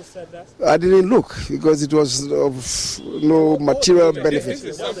person who said that? I didn't look because it was of no material benefit.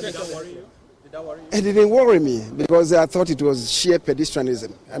 Did that worry you? It didn't worry me because I thought it was sheer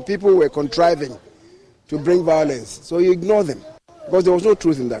pedestrianism and people were contriving to bring violence. So you ignore them because there was no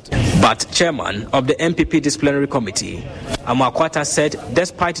truth in that. But Chairman of the MPP Disciplinary Committee, Amoakwata, said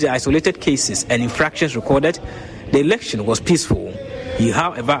despite the isolated cases and infractions recorded, the election was peaceful. He,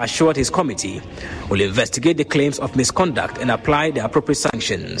 however, assured his committee will investigate the claims of misconduct and apply the appropriate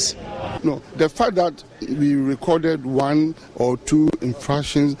sanctions. No, the fact that we recorded one or two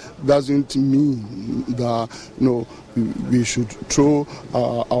infractions doesn't mean that we should throw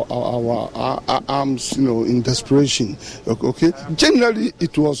our arms in desperation. Okay, generally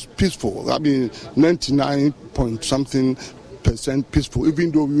it was peaceful. I mean 99.something% peaceful,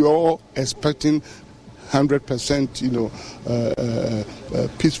 even though we were all expecting 100%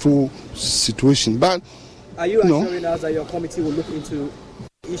 peaceful situation. But are you assuring us that your committee will look into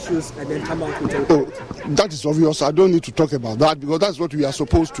issues and then come out with a report? That is obvious. I don't need to talk about that because that's what we are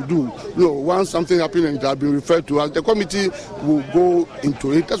supposed to do. Once something happens and it has been referred to us, the committee will go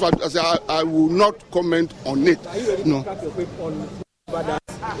into it. That's why I say I will not comment on it. Are you ready to crack your whip on that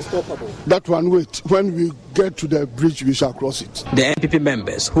is culpable? That one, wait. When we get to the bridge, we shall cross it. The MPP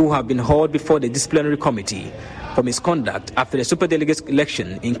members who have been hauled before the disciplinary committee for misconduct after the superdelegates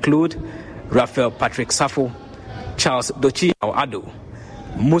election include Raphael Patrick Safo, Charles Dochi Ado,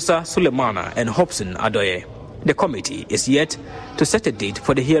 Musa Sulemana and Hobson Adoye. The committee is yet to set a date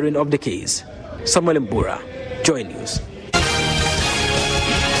for the hearing of the case. Samuel Mbura, Joy News.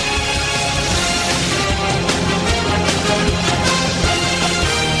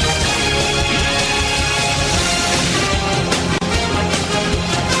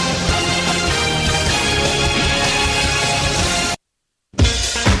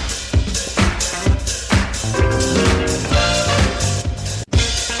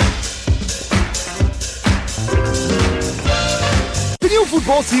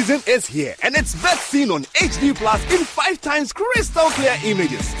 football season is here, and it's best seen on HD Plus in 5 times crystal clear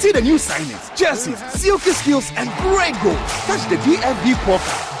images. See the new signings, jerseys, silky skills, and great goals. Catch the DFB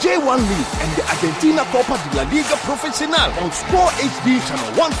Pokal, J1 League, and the Argentina Copa de la Liga Profesional on Sport HD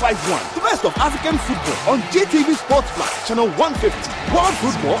channel 151. The best of African football on JTV Sports Plus channel 150. World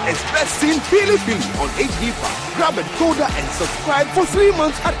football is best seen Philly on HD Plus. Grab a decoder and subscribe for 3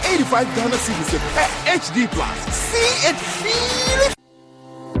 months at 85 Ghana cedis per HD Plus. See it, feel it.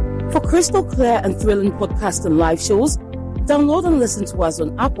 For crystal clear and thrilling podcasts and live shows, download and listen to us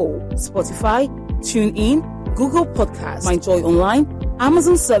on Apple, Spotify, TuneIn, Google Podcasts, MyJoy Online,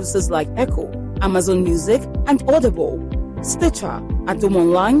 Amazon services like Echo, Amazon Music, and Audible, Stitcher, Adom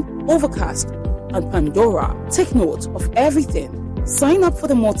Online, Overcast, and Pandora. Take note of everything. Sign up for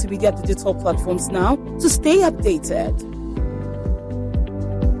the multimedia digital platforms now to stay updated.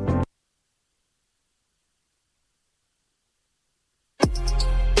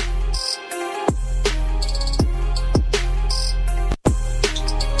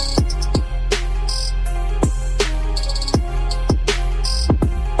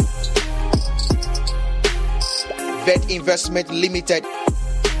 Vet Investment Limited.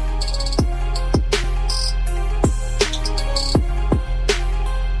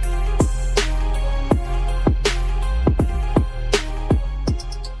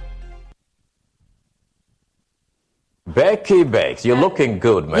 Becky Bex, you're looking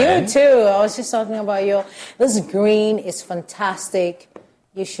good, man. You too. I was just talking about this green is fantastic.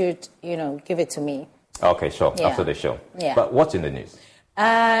 You should, give it to me. Okay, sure. Yeah. After the show. Yeah. But what's in the news?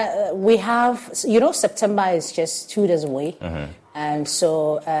 We have, September is just 2 days away. Mm-hmm. And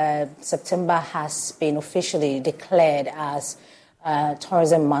so September has been officially declared as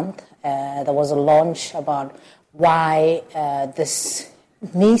Tourism Month. There was a launch about why this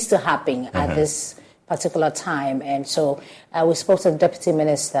needs to happen at this particular time. And so we spoke to the Deputy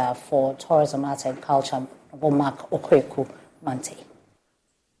Minister for Tourism, Arts and Culture, Mark Okweku-Mantey.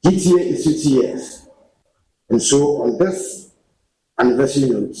 GTA is 50 years. And so on this anniversary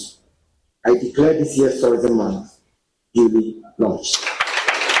note, I declare this year's Tourism Month duly launched.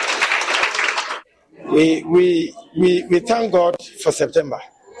 We thank God for September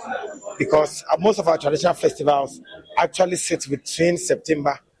because most of our traditional festivals actually sit between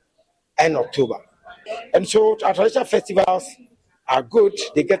September and October. And so our traditional festivals are good.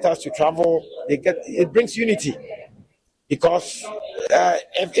 They get us to travel. It brings unity. Because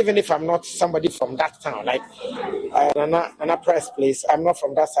even if I'm not somebody from that town, like Nana Press Place, I'm not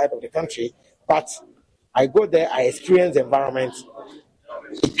from that side of the country, but I go there, I experience the environment.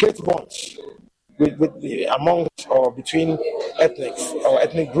 It creates bonds among or between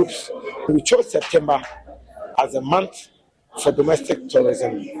ethnic groups. We chose September as a month for domestic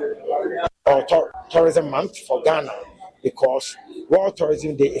tourism, or tourism month for Ghana, because World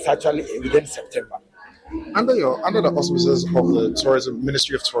Tourism Day is actually within September. Under the auspices of the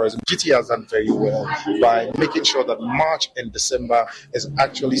Ministry of Tourism, GT has done very well by making sure that March and December is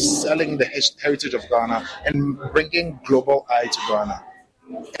actually selling the heritage of Ghana and bringing global eye to Ghana.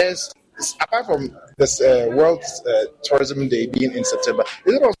 Apart from this World Tourism Day being in September,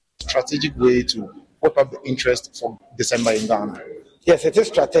 is it also a strategic way to put up the interest for December in Ghana? Yes, it is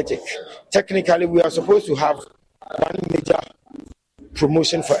strategic. Technically, we are supposed to have one major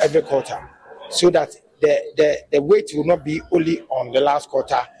promotion for every quarter, so that the weight will not be only on the last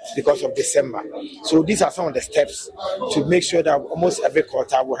quarter because of December. So these are some of the steps to make sure that almost every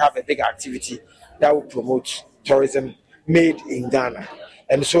quarter will have a big activity that will promote tourism made in Ghana.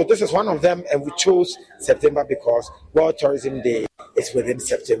 And so this is one of them, and we chose September because World Tourism Day is within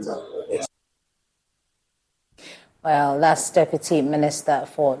September. Yes. Well, that's Deputy Minister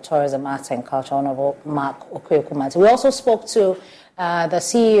for Tourism, Arts and Culture, Honorable Mark Okweku-Mantey. We also spoke to the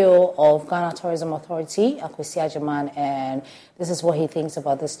CEO of Ghana Tourism Authority, Akwesi Agyemang, and this is what he thinks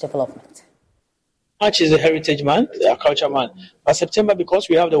about this development. March is a heritage month, a culture month, but September, because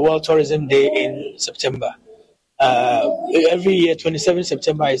we have the World Tourism Day in September, every year, 27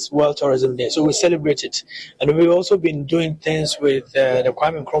 September is World Tourism Day, so we celebrate it. And we've also been doing things with the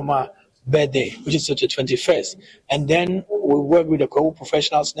Kwame Nkrumah birthday, which is the 21st. And then we work with the Kwawu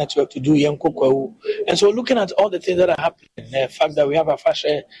Professionals Network to do Yenko Kwawu. And so looking at all the things that are happening, the fact that we have a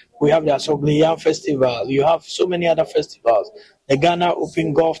fashion, we have the Asoglian Festival, you have so many other festivals, the Ghana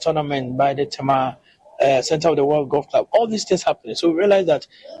Open Golf Tournament by the Tema Center of the World Golf Club, all these things happening. So we realize that,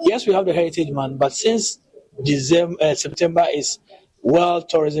 yes, we have the Heritage Month, but since September is World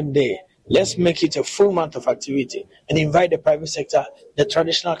Tourism Day, let's make it a full month of activity and invite the private sector, the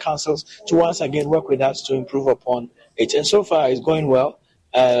traditional councils to once again work with us to improve upon it. And so far it's going well.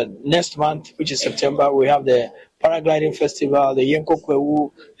 Next month, which is September, we have the paragliding festival, the Yenko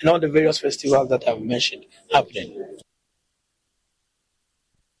Kwewu, and all the various festivals that I've mentioned happening.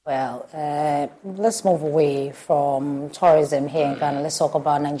 Well, let's move away from tourism here in Ghana. Let's talk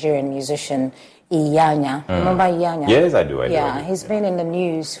about Nigerian musician Iyanya. Remember Iyanya? Yes, I do. He's been in the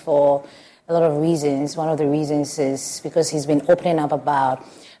news for a lot of reasons. One of the reasons is because he's been opening up about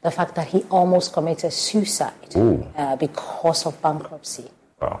the fact that he almost committed suicide because of bankruptcy.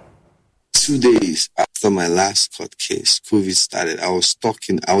 Wow. 2 days after my last court case, COVID started. I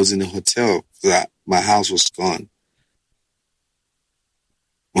was in a hotel that my house was gone.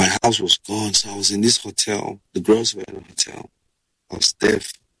 My house was gone, so I was in this hotel. The girls were in the hotel. I was there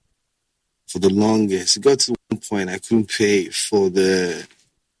for the longest. It got to one point I couldn't pay for the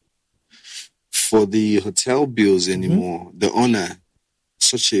hotel bills anymore. The owner,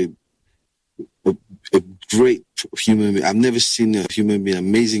 such a great human being. I've never seen a human being,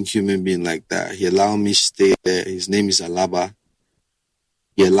 amazing human being like that. He allowed me to stay there. His name is Alaba.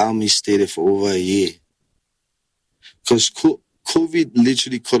 He allowed me to stay there for over a year. Because COVID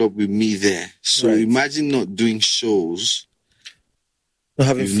literally caught up with me there. So imagine not doing shows.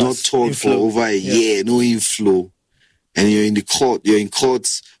 You've not toured for over a year, no inflow. And you're in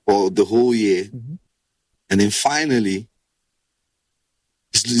courts for the whole year. And then finally,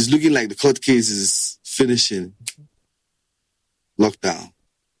 it's looking like the court case is finishing. Lockdown.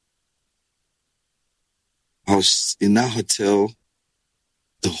 I was in that hotel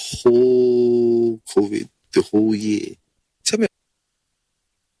the whole COVID, the whole year. Tell me.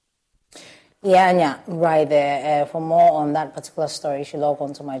 Yeah, right there. For more on that particular story, you should log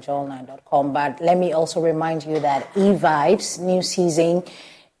on to myjoyonline.com. But let me also remind you that E-Vibes new season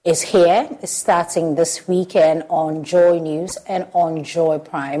is here. It's starting this weekend on Joy News and on Joy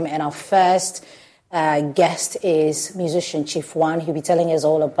Prime. And our first guest is musician Chief One. He'll be telling us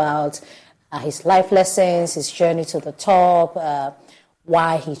all about his life lessons, his journey to the top,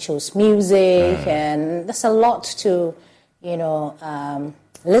 why he chose music. And there's a lot to,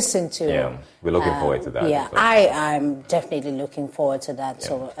 listen to. Yeah, we're looking forward to that. Yeah, I'm definitely looking forward to that. Yeah.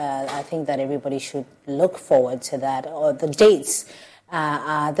 So I think that everybody should look forward to that. Or the dates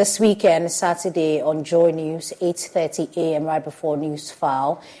this weekend, Saturday on Joy News, 8:30 a.m. right before News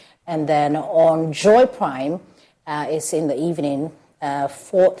File. And then on Joy Prime, it's in the evening,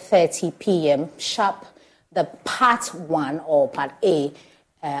 4:30 p.m. sharp. The part 1 or part A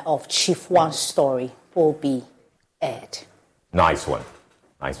of Chief One's story will be aired. Nice one.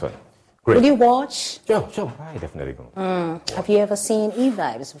 Great. Will you watch? Sure. I definitely go. Have you ever seen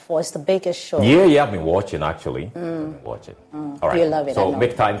E-Vibes before? It's the biggest show. Yeah, I've been watching actually. Watch it. All right. You love it. So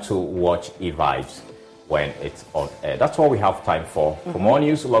make time to watch E-Vibes when it's on air. That's all we have time for. For more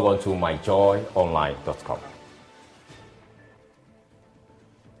news, log on to myjoyonline.com.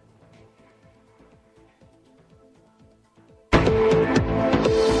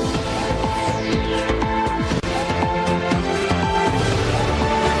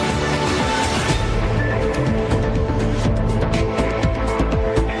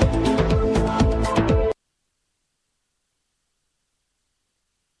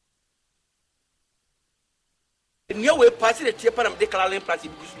 We pass the tip of the Caroline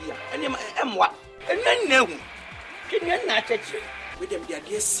Plastic Busia, and what? And then, no, can you not touch with them? The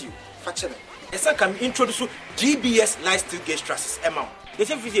idea see you, factory. As I can introduce DBS lifestyle guest trusses amount. They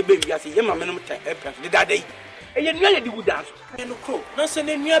say, baby, I say, Yama minimum time, the day. And you know, you dance. And no crow, no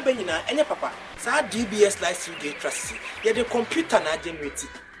sending near Benina and your papa. So DBS lifestyle guest trusses. Yet the computer not generated.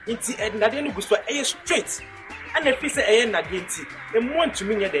 Into and Nadine goes for a straight. And the piece of a Nadinti, and want to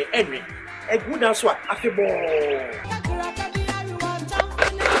mean the enemy. A good answer, after ball.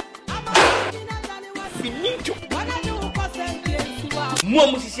 Finito. More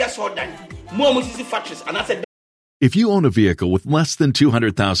music, more music factories, and I said. If you own a vehicle with less than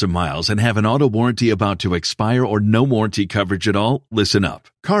 200,000 miles and have an auto warranty about to expire or no warranty coverage at all, listen up.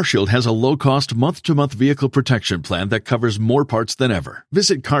 CarShield has a low-cost month-to-month vehicle protection plan that covers more parts than ever.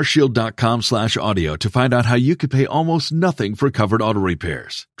 Visit carshield.com/audio to find out how you could pay almost nothing for covered auto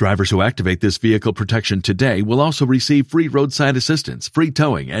repairs. Drivers who activate this vehicle protection today will also receive free roadside assistance, free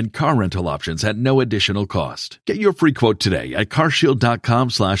towing, and car rental options at no additional cost. Get your free quote today at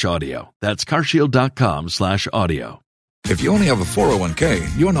carshield.com/audio. That's carshield.com/audio. If you only have a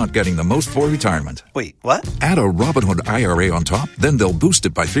 401k, you're not getting the most for retirement. Wait, what? Add a Robinhood IRA on top, then they'll boost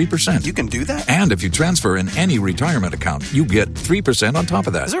it by 3%. You can do that? And if you transfer in any retirement account, you get 3% on top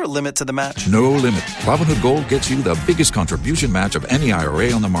of that. Is there a limit to the match? No limit. Robinhood Gold gets you the biggest contribution match of any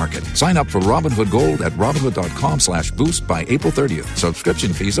IRA on the market. Sign up for Robinhood Gold at Robinhood.com/boost by April 30th.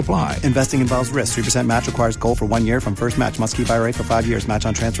 Subscription fees apply. Investing involves risk. 3% match requires gold for 1 year from first match. Must keep IRA for 5 years. Match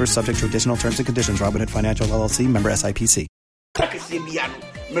on transfers subject to additional terms and conditions. Robinhood Financial LLC, member SIPC.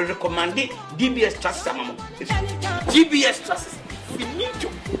 Me recommend DBS Trust. DBS Trust. We need to.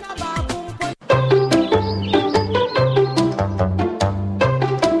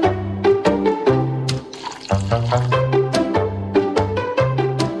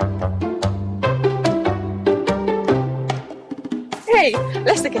 Hey,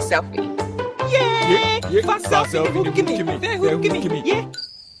 let's take a selfie. Yay! Fast selfie. Give me. Yeah.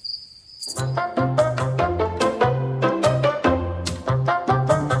 Smile.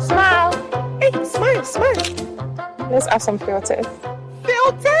 Let's add some filters.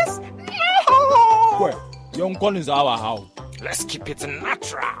 Filters? No! Well, young Collins our house. Let's keep it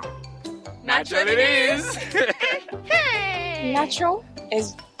natural. Natural it is. Natural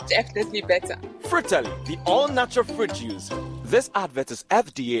is definitely better. Frutally, the all-natural fruit juice. This advert is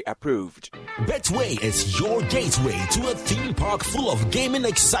FDA approved. Betway is your gateway to a theme park full of gaming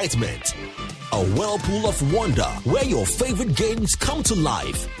excitement. A whirlpool of wonder where your favorite games come to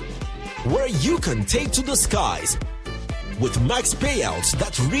life. Where you can take to the skies with max payouts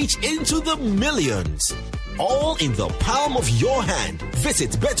that reach into the millions. All in the palm of your hand.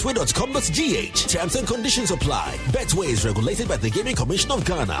 Visit betway.com.gh. Terms and conditions apply. Betway is regulated by the Gaming Commission of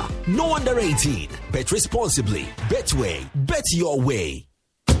Ghana. No under 18. Bet responsibly. Betway. Bet your way.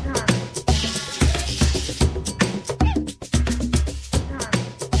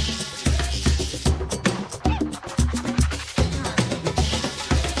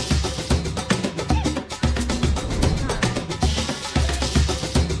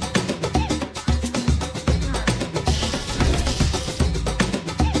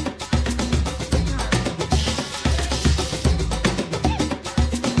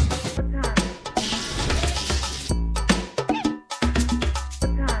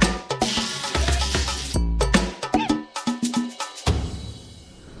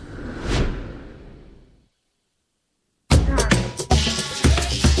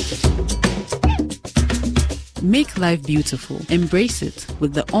 Make life beautiful. Embrace it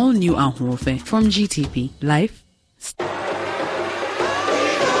with the all-new Offin from GTP. Life.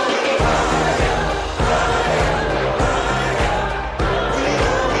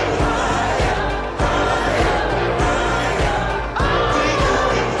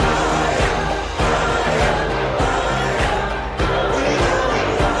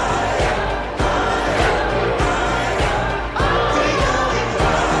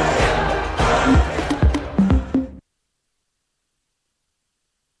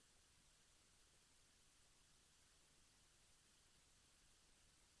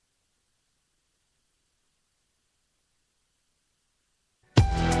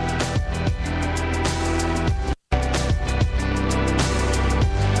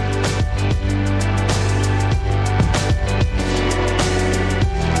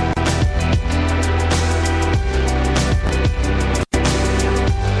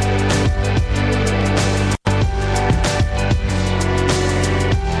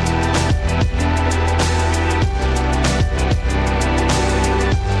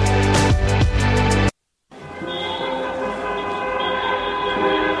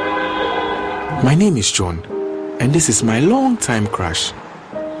 My name is John, and this is my long-time crush.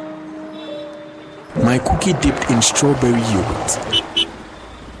 My cookie dipped in strawberry yogurt.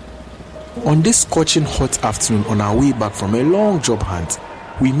 On this scorching hot afternoon on our way back from a long job hunt,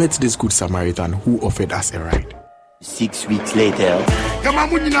 we met this good Samaritan who offered us a ride. 6 weeks later.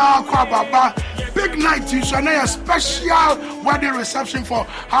 Big night to Shania, special wedding reception for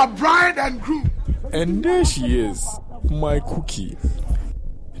her bride and groom. And there she is, my cookie,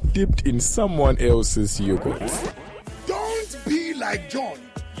 dipped in someone else's yogurt. Don't be like John,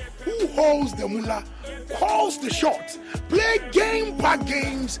 who holds the mullah, calls the shots, play game pack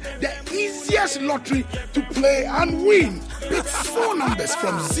games, the easiest lottery to play and win. Pick 4 numbers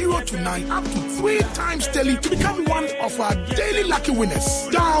from 0 to 9 up to 3 times daily to become one of our daily lucky winners.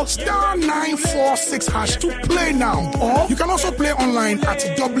 Dial *946# to play now. Or you can also play online at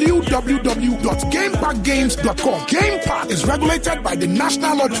www.gamepackgames.com. Game Park is regulated by the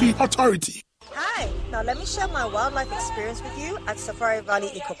National Lottery Authority. Hi, now let me share my wildlife experience with you at Safari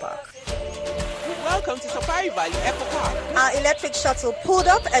Valley Eco Park. Welcome to Safari Valley Eco Park. Our electric shuttle pulled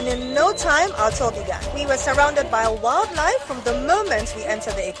up, and in no time, our tour began. We were surrounded by wildlife from the moment we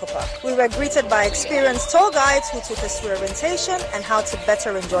entered the eco park. We were greeted by experienced tour guides who took us through orientation and how to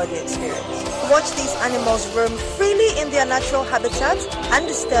better enjoy the experience. Watch these animals roam freely in their natural habitat,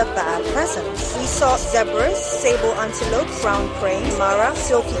 undisturbed by our presence. We saw zebras, sable antelope, brown cranes, mara,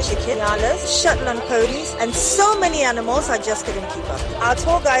 silky chicken, nyalas, Shetland ponies, and so many animals I just couldn't keep up. Our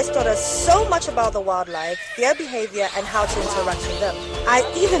tour guides taught us so much about the wildlife, their behavior, and how to interact with them. I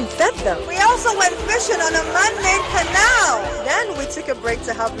even fed them. We also went fishing on a man-made canal. Then we took a break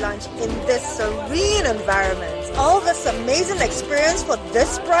to have lunch in this serene environment. All this amazing experience for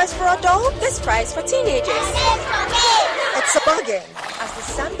this price for adults? This price for teenagers. It's a bargain. As the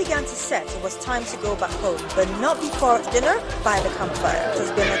sun began to set, it was time to go back home, but not before dinner by the campfire. It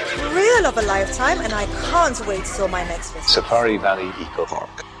has been a thrill of a lifetime, and I can't wait till my next visit. Safari Valley Eco Park,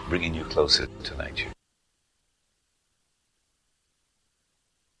 bringing you closer to nature.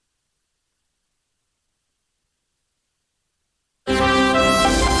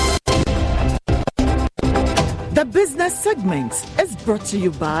 The business segment is brought to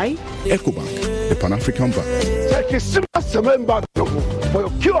you by EcoBank, the Pan-African Bank. For your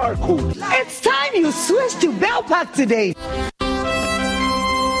QR code. It's time you switch to Bell Pack today.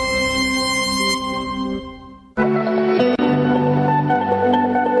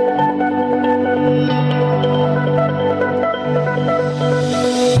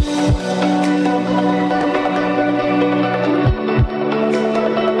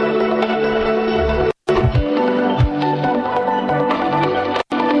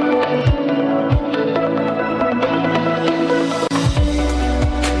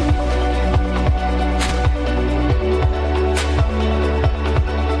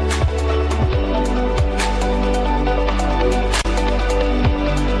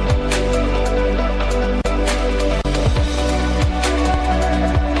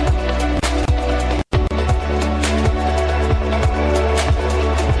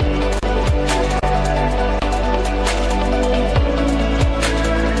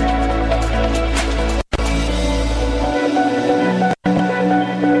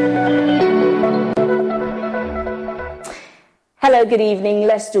 Hello, good evening.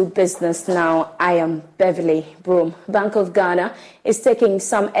 Let's do business now. I am Beverly Broom. Bank of Ghana is taking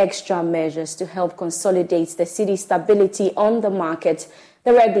some extra measures to help consolidate the cedi's stability on the market.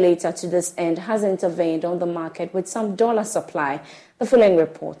 The regulator to this end has intervened on the market with some dollar supply. The following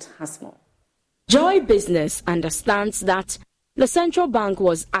report has more. Joy Business understands that the central bank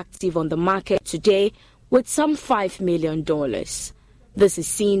was active on the market today with some $5 million. This is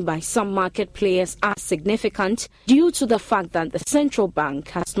seen by some market players as significant due to the fact that the central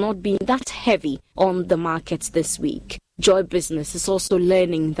bank has not been that heavy on the markets this week. Joy Business is also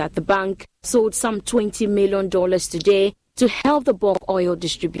learning that the bank sold some $20 million today to help the bulk oil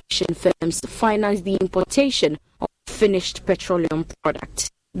distribution firms finance the importation of finished petroleum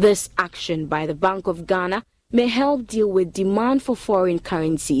products. This action by the Bank of Ghana may help deal with demand for foreign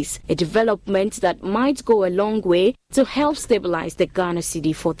currencies, a development that might go a long way to help stabilize the Ghana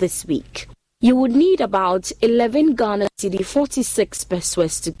cedi for this week. You would need about 11 Ghana cedi 46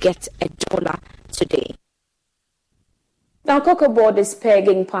 pesos to get $1 today. Now, Cocoa Board is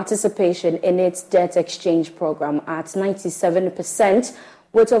pegging participation in its debt exchange program at 97%,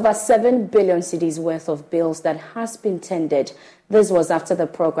 with over 7 billion cedis worth of bills that has been tendered. This was after the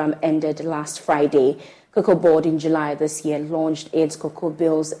program ended last Friday. Cocoa Board in July this year launched its Cocoa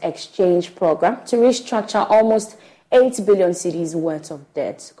Bills Exchange Program to restructure almost 8 billion cedis worth of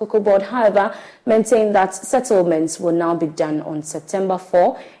debt. Cocoa Board, however, maintained that settlements will now be done on September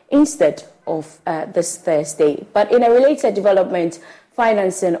 4 instead of this Thursday. But in a related development,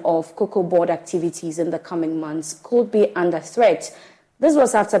 financing of Cocoa Board activities in the coming months could be under threat. This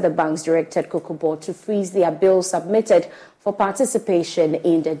was after the banks directed Cocoa Board to freeze their bills submitted for participation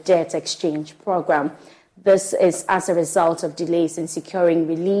in the debt exchange program. This is as a result of delays in securing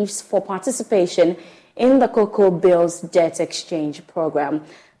reliefs for participation in the Cocoa Bills debt exchange program.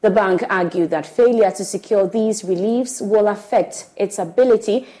 The bank argued that failure to secure these reliefs will affect its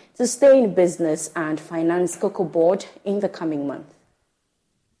ability to stay in business and finance Cocoa Board in the coming month.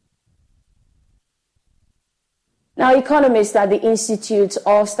 Now, economist at the Institute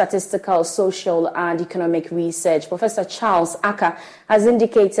of Statistical, Social and Economic Research, Professor Charles Aka, has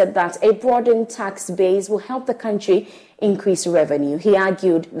indicated that a broadened tax base will help the country increase revenue. He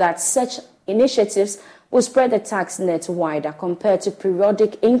argued that such initiatives will spread the tax net wider compared to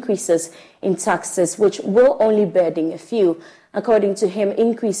periodic increases in taxes, which will only burden a few. According to him,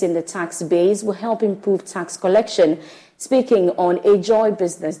 increasing the tax base will help improve tax collection. Speaking on a Joy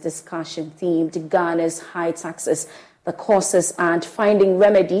Business discussion themed Ghana's high taxes, the causes and finding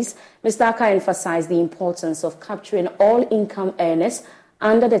remedies, Mr. Aka emphasized the importance of capturing all income earners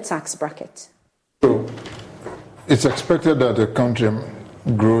under the tax bracket. So it's expected that the country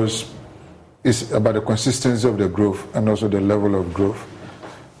grows is about the consistency of the growth and also the level of growth.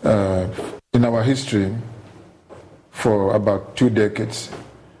 In our history, for about 2 decades,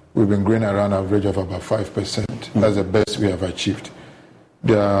 we've been growing around an average of about 5%. That's the best we have achieved.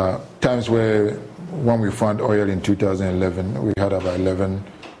 There are times where, when we found oil in 2011, we had about 11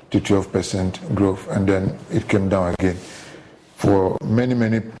 to 12% growth, and then it came down again. For many,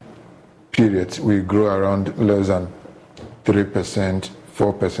 many periods, we grow around less than 3%,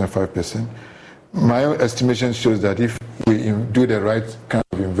 4%, 5%. My estimation shows that if we do the right kind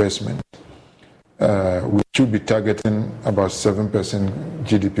of investment, we should be targeting about 7%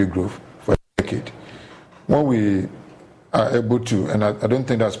 GDP growth for a decade. When we are able to, and I don't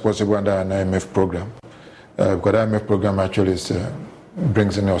think that's possible under an IMF program, because the IMF program actually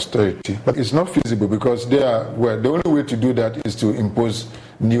brings in austerity. But it's not feasible because the only way to do that is to impose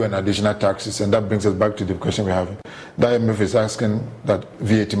new and additional taxes, and that brings us back to the question we're having. The IMF is asking that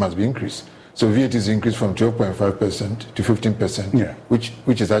VAT must be increased. So VAT is increased from 12.5% to 15%,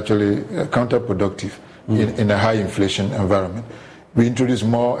 which is actually counterproductive in a high inflation environment. We introduce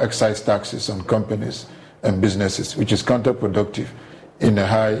more excise taxes on companies and businesses, which is counterproductive in a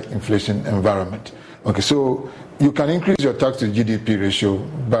high inflation environment. Okay, so you can increase your tax to GDP ratio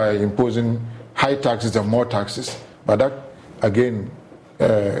by imposing high taxes and more taxes, but that again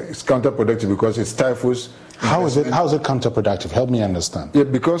is counterproductive because it stifles. How is it counterproductive? Help me understand. Yeah,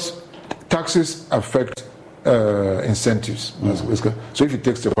 because taxes affect incentives. So if you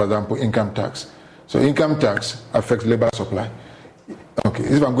take, for example, income tax. So income tax affects labor supply. Okay,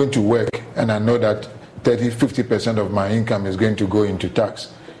 if I'm going to work and I know that 30-50% of my income is going to go into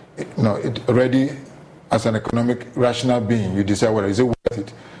tax, it already, as an economic rational being, you decide, well, is it worth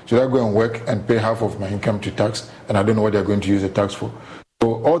it? Should I go and work and pay half of my income to tax, and I don't know what they're going to use the tax for?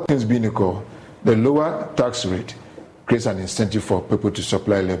 So all things being equal, the lower tax rate creates an incentive for people to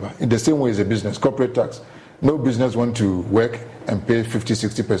supply labor. In the same way as a business, corporate tax. No business wants to work and pay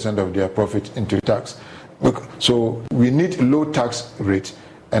 50-60% of their profit into tax. So we need low tax rate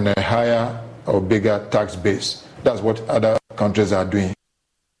and a higher or bigger tax base. That's what other countries are doing.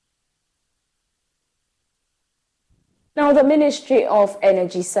 Now, the Ministry of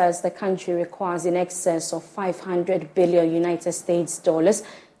Energy says the country requires in excess of $500 billion United States dollars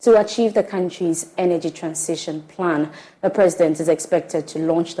to achieve the country's energy transition plan. The president is expected to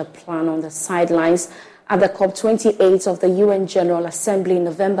launch the plan on the sidelines at the COP28 of the UN General Assembly in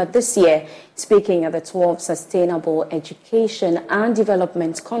November this year. Speaking at the 12th Sustainable Education and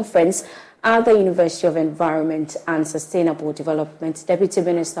Development Conference at the University of Environment and Sustainable Development, Deputy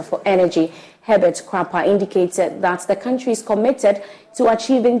Minister for Energy Herbert Krapper indicated that the country is committed to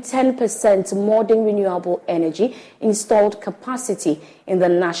achieving 10% modern renewable energy installed capacity in the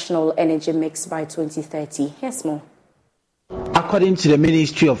national energy mix by 2030. Here's more. According to the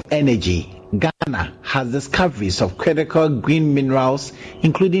Ministry of Energy, Ghana has discoveries of critical green minerals,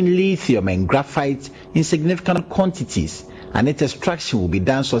 including lithium and graphite, in significant quantities, and its extraction will be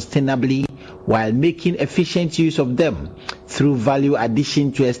done sustainably while making efficient use of them through value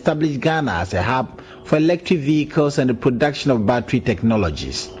addition to establish Ghana as a hub for electric vehicles and the production of battery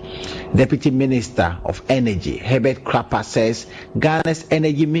technologies. Deputy Minister of Energy Herbert Krapper says Ghana's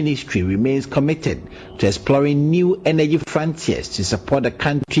Energy Ministry remains committed to exploring new energy frontiers to support the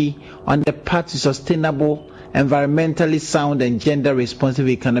country on the path to sustainable, environmentally sound and gender-responsive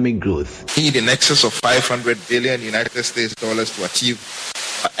economic growth. Need in excess of $500 billion United States dollars to achieve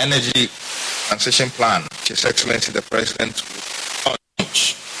our energy transition plan, which His Excellency the President will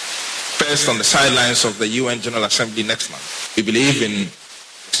launch first on the sidelines of the UN General Assembly next month. We believe in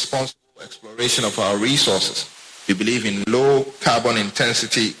responsible exploration of our resources. We believe in low carbon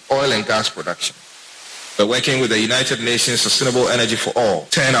intensity oil and gas production. We're working with the United Nations Sustainable Energy for All,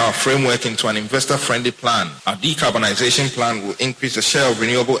 turn our framework into an investor-friendly plan. Our decarbonization plan will increase the share of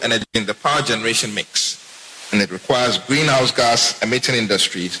renewable energy in the power generation mix, and it requires greenhouse gas emitting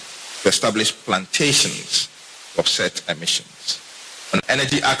industries to establish plantations to offset emissions. On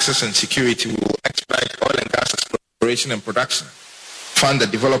energy access and security, we will expedite oil and gas exploration and production, fund the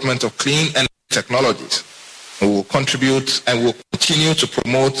development of clean energy technologies. We will contribute and will continue to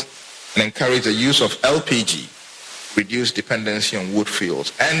promote and encourage the use of LPG, reduce dependency on wood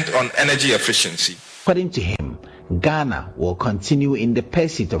fuels, and on energy efficiency. According to him, Ghana will continue in the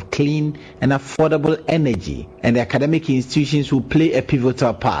pursuit of clean and affordable energy, and the academic institutions will play a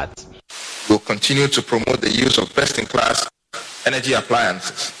pivotal part. We'll continue to promote the use of best-in-class energy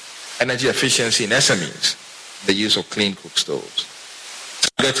appliances, energy efficiency in SMEs, the use of clean cook stoves.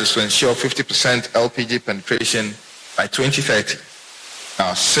 The target is to ensure 50% LPG penetration by 2030.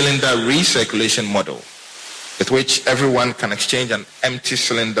 Our cylinder recirculation model, with which everyone can exchange an empty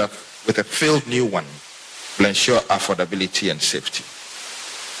cylinder with a filled new one, will ensure affordability and safety.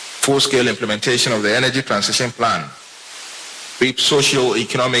 Full-scale implementation of the energy transition plan reap social,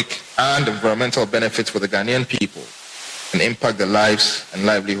 economic, and environmental benefits for the Ghanaian people and impact the lives and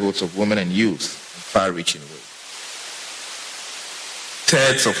livelihoods of women and youth in far-reaching ways.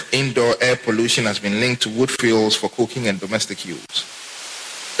 Thirds of indoor air pollution has been linked to wood fuels for cooking and domestic use.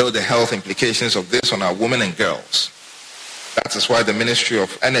 Though the health implications of this on our women and girls. That is why the Ministry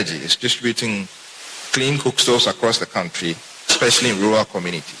of Energy is distributing clean cook stoves across the country, especially in rural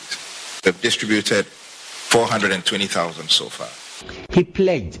communities. We've distributed 420,000 so far. He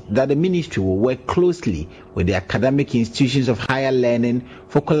pledged that the ministry will work closely with the academic institutions of higher learning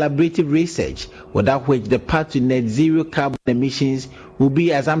for collaborative research, without which the path to net zero carbon emissions will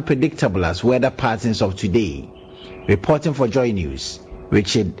be as unpredictable as weather patterns of today. Reporting for Joy News,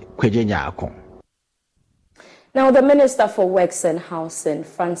 Richard Kwejenyako. Now, the Minister for Works and Housing,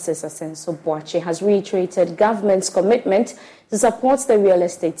 Francis Asenso-Boakye, has reiterated government's commitment to support the real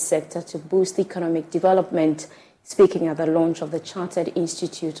estate sector to boost economic development. Speaking at the launch of the Chartered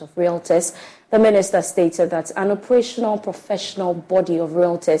Institute of Realtors, the minister stated that an operational professional body of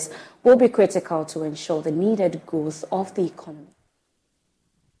realtors will be critical to ensure the needed growth of the economy.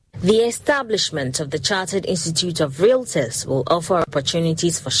 The establishment of the Chartered Institute of Realtors will offer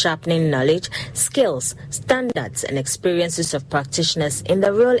opportunities for sharpening knowledge, skills, standards, and experiences of practitioners in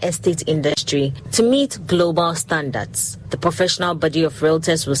the real estate industry to meet global standards. The professional body of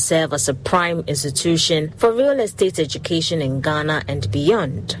realtors will serve as a prime institution for real estate education in Ghana and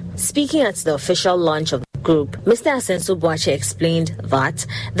beyond. Speaking at the official launch of the group, Mr. Asenso-Boakye explained that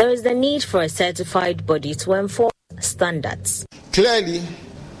there is the need for a certified body to enforce standards. Clearly,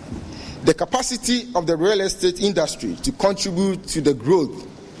 the capacity of the real estate industry to contribute to the growth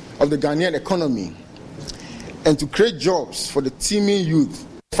of the Ghanaian economy and to create jobs for the teeming youth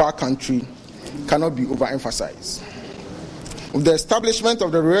of our country cannot be overemphasized. With the establishment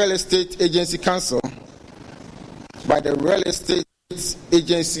of the Real Estate Agency Council by the Real Estate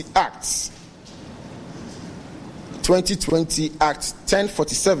Agency Act 2020 Act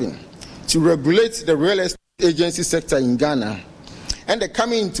 1047 to regulate the real estate agency sector in Ghana, and the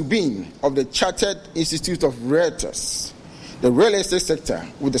coming into being of the Chartered Institute of Realtors, the real estate sector,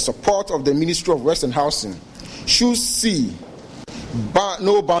 with the support of the Ministry of Works and Housing, should see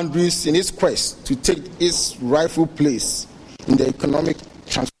no boundaries in its quest to take its rightful place in the economic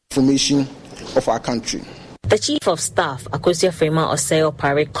transformation of our country. The Chief of Staff, Akosua Frema Oseo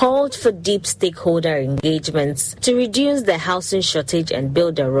Pare, called for deep stakeholder engagements to reduce the housing shortage and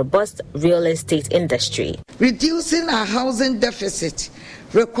build a robust real estate industry. Reducing our housing deficit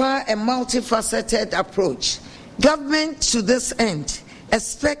requires a multifaceted approach. Government, to this end,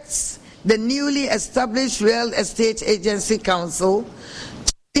 expects the newly established Real Estate Agency Council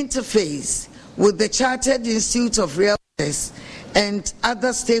to interface with the Chartered Institute of Realtors and other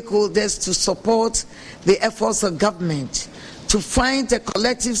stakeholders to support the efforts of government to find a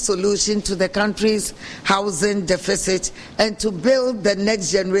collective solution to the country's housing deficit and to build the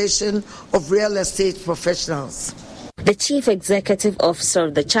next generation of real estate professionals. The Chief Executive Officer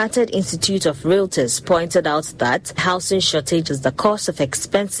of the Chartered Institute of Realtors pointed out that housing shortage is the cause of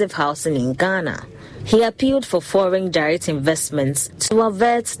expensive housing in Ghana. He appealed for foreign direct investments to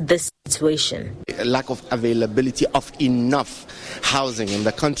avert this situation. A lack of availability of enough housing in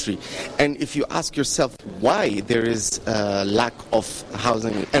the country. And if you ask yourself why there is a lack of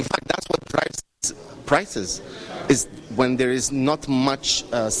housing, in fact, that's what drives prices, is when there is not much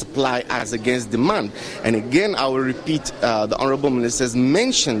supply as against demand. And again, I will repeat, the Honorable Minister has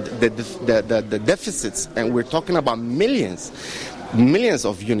mentioned the deficits, and we're talking about millions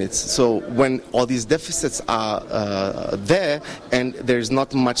of units. So when all these deficits are there and there's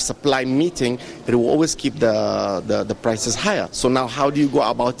not much supply meeting, it will always keep the prices higher. So now how do you go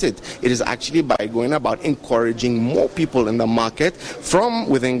about it? It is actually by going about encouraging more people in the market from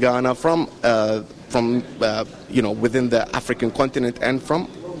within Ghana, from within the African continent and from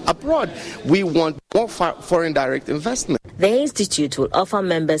abroad. We want more foreign direct investment. The institute will offer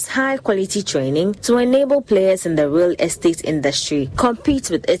members high-quality training to enable players in the real estate industry compete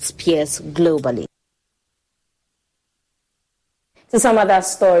with its peers globally. To some other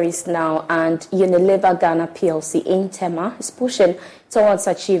stories now, and Unilever Ghana PLC in Tema is pushing towards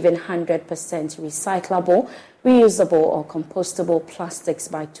achieving 100% recyclable, reusable or compostable plastics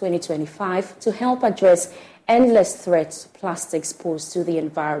by 2025 to help address endless threats plastics pose to the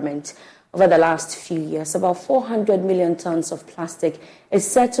environment. Over the last few years, about 400 million tons of plastic is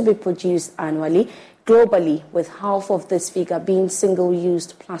said to be produced annually, globally, with half of this figure being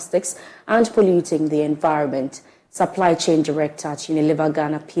single-use plastics and polluting the environment. Supply Chain Director at Unilever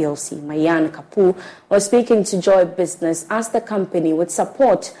Ghana PLC, Mayan Kapoor, was speaking to Joy Business as the company, with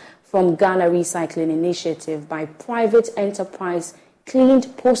support from Ghana Recycling Initiative by private enterprise,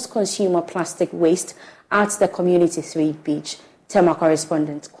 cleaned post-consumer plastic waste at the Community 3 beach. Tema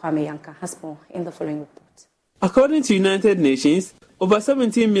correspondent Kwame Yanka has more in the following report. According to United Nations, over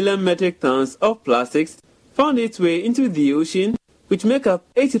 17 million metric tons of plastics found its way into the ocean, which make up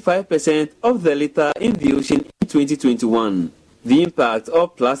 85% of the litter in the ocean in 2021. The impact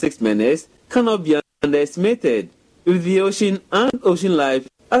of plastics menace cannot be underestimated, with the ocean and ocean life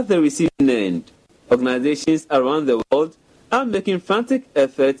at the receiving end. Organizations around the world are making frantic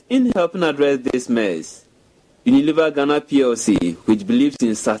efforts in helping address this mess. Unilever Ghana PLC, which believes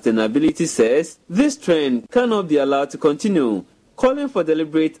in sustainability, says this trend cannot be allowed to continue, calling for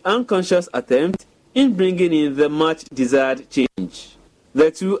deliberate and conscious attempt in bringing in the much desired change.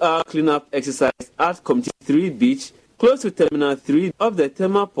 The 2-hour cleanup exercise at Community 3 Beach, close to Terminal 3 of the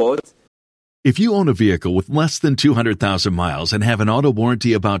Tema Port. If you own a vehicle with less than 200,000 miles and have an auto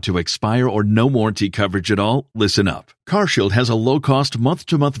warranty about to expire or no warranty coverage at all, listen up. CarShield has a low-cost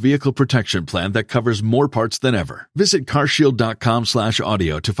month-to-month vehicle protection plan that covers more parts than ever. Visit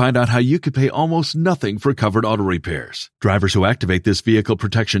carshield.com/audio to find out how you could pay almost nothing for covered auto repairs. Drivers who activate this vehicle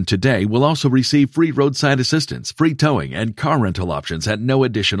protection today will also receive free roadside assistance, free towing, and car rental options at no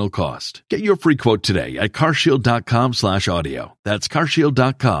additional cost. Get your free quote today at carshield.com/audio. That's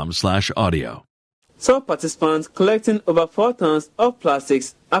carshield.com/audio. Some participants collecting over 4 tons of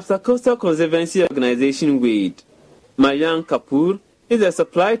plastics after Coastal Conservancy Organization weighed. Mayan Kapoor is a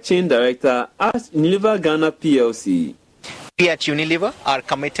supply chain director at Unilever Ghana PLC. We at Unilever are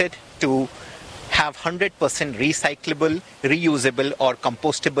committed to have 100% recyclable, reusable or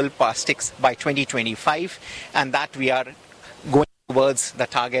compostable plastics by 2025, and that we are going towards the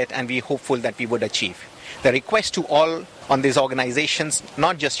target and we're hopeful that we would achieve. The request to all on these organizations,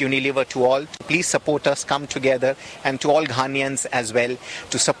 not just Unilever, to all, to please support us, come together, and to all Ghanaians as well,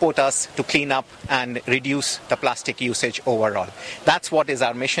 to support us to clean up and reduce the plastic usage overall. That's what is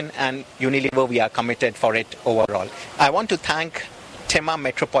our mission, and Unilever, we are committed for it overall. I want to thank Tema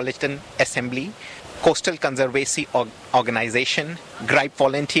Metropolitan Assembly, Coastal Conservancy Organization, GRIPE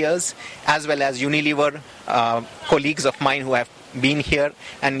volunteers, as well as Unilever colleagues of mine who have been here,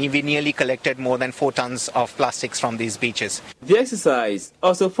 and we nearly collected more than 4 tons of plastics from these beaches. The exercise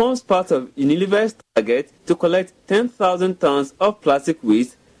also forms part of Unilever's target to collect 10,000 tons of plastic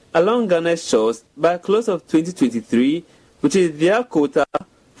waste along Ghana's shores by close of 2023, which is their quota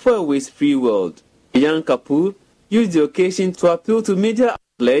for a waste-free world. Mayan Kapoor used the occasion to appeal to media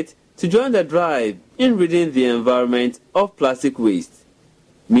outlets to join the drive in ridding the environment of plastic waste.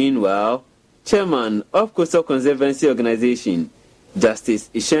 Meanwhile, Chairman of Coastal Conservancy Organization, Justice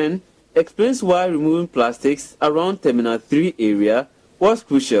Ishen, explains why removing plastics around Terminal 3 area was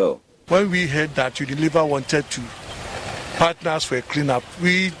crucial. When we heard that Unilever wanted to partner us for a cleanup,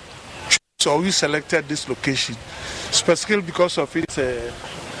 we selected this location, specifically because of its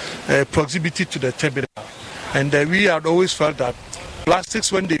proximity to the terminal. And we had always felt that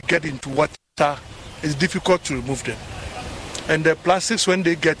plastics, when they get into water, it's difficult to remove them. And the plastics, when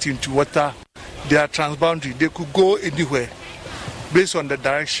they get into water, they are transboundary. They could go anywhere based on the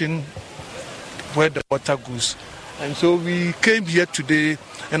direction where the water goes. And so we came here today,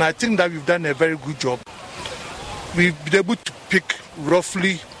 and I think that we've done a very good job. We've been able to pick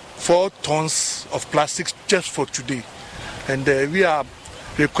roughly 4 tons of plastics just for today. And we are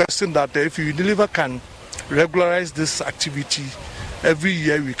requesting that if Unilever can regularize this activity, every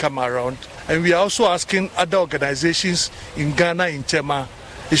year we come around. And we are also asking other organizations in Ghana, in Tema,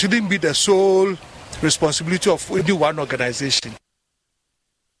 it shouldn't be the sole responsibility of only one organization.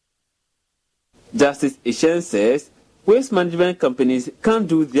 Justice Ishen says waste management companies can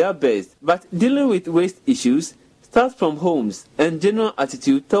do their best, but dealing with waste issues starts from homes, and general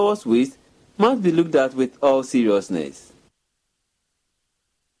attitude towards waste must be looked at with all seriousness.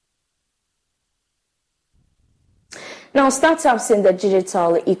 Now, startups in the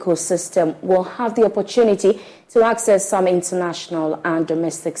digital ecosystem will have the opportunity to access some international and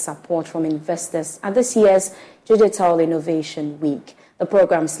domestic support from investors at this year's Digital Innovation Week. The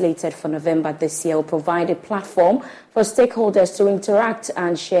program, slated for November this year, will provide a platform for stakeholders to interact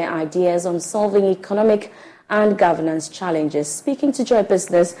and share ideas on solving economic and governance challenges. Speaking to Joy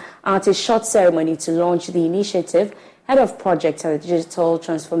Business at a short ceremony to launch the initiative, Head of Project at the Digital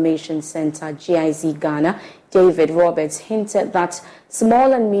Transformation Center, GIZ Ghana, David Roberts, hinted that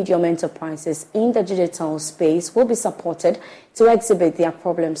small and medium enterprises in the digital space will be supported to exhibit their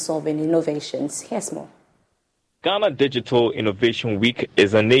problem-solving innovations. Here's more. Ghana Digital Innovation Week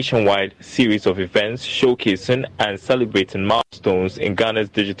is a nationwide series of events showcasing and celebrating milestones in Ghana's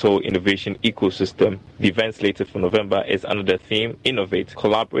digital innovation ecosystem. The event slated for November is under the theme Innovate,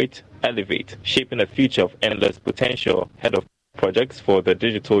 Collaborate, Elevate, Shaping a Future of Endless Potential. Head of Projects for the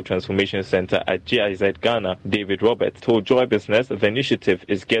Digital Transformation Center at GIZ Ghana, David Roberts, told Joy Business the initiative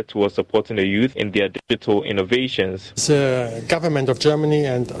is geared towards supporting the youth in their digital innovations. The government of Germany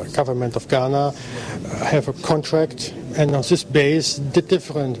and the government of Ghana have a contract, and on this base, the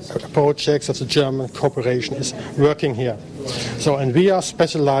different projects of the German corporation is working here. So, and we are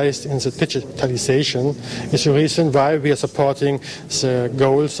specialized in the digitalization. Is the reason why we are supporting the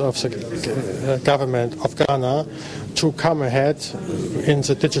goals of the government of Ghana to come ahead in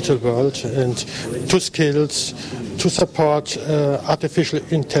the digital world and to skills, to support artificial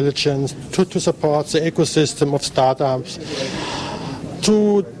intelligence, to support the ecosystem of startups,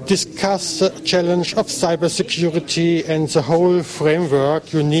 to discuss the challenge of cybersecurity and the whole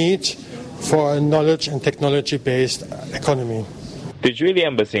framework you need for a knowledge and technology-based economy. The Israeli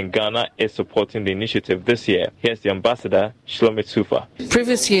Embassy in Ghana is supporting the initiative this year. Here's the ambassador, Shlomi Tsufa.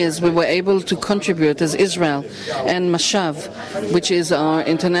 Previous years, we were able to contribute as Israel and Mashav, which is our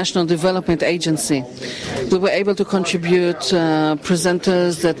international development agency. We were able to contribute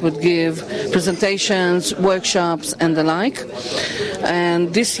presenters that would give presentations, workshops, and the like.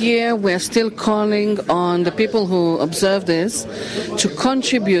 And this year, we're still calling on the people who observe this to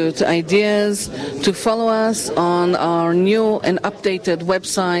contribute ideas, to follow us on our new and updated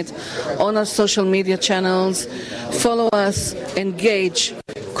website, on our social media channels. Follow us, engage,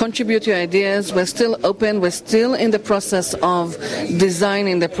 contribute your ideas. We're still open. We're still in the process of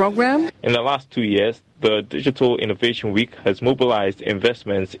designing the program. In the last 2 years, the Digital Innovation Week has mobilized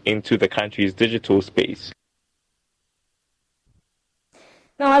investments into the country's digital space.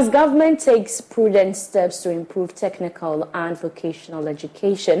 Now, as government takes prudent steps to improve technical and vocational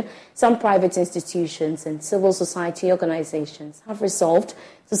education, some private institutions and civil society organizations have resolved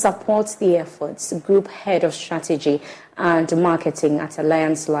to support the efforts. Group Head of Strategy and Marketing at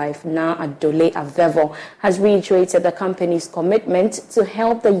Alliance Life, Na Adole Avevo, has reiterated the company's commitment to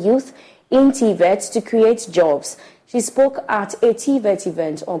help the youth in TVET to create jobs. She spoke at a TVET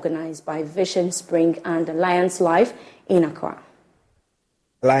event organized by Vision Spring and Alliance Life in Accra.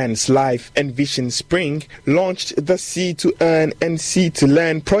 Alliance Life and Vision Spring launched the See to Earn and See to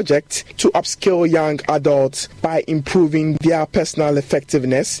Learn project to upskill young adults by improving their personal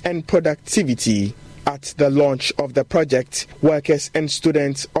effectiveness and productivity. At the launch of the project, workers and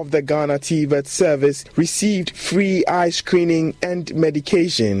students of the Ghana TVET service received free eye screening and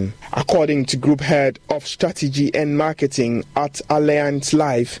medication. According to Group Head of Strategy and Marketing at Alliance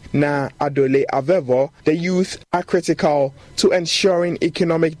Life, Na Adole Avevo, the youth are critical to ensuring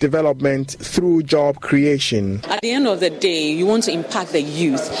economic development through job creation. At the end of the day, you want to impact the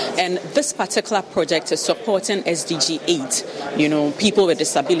youth, and this particular project is supporting SDG 8, people with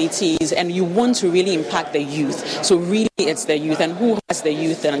disabilities, and you want to really impact the youth. So really it's the youth, and who has the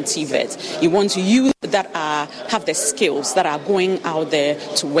youth on TVET? You want youth that have the skills, that are going out there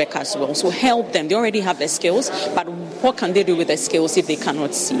to work as well. So help them. They already have the skills, but what can they do with the skills if they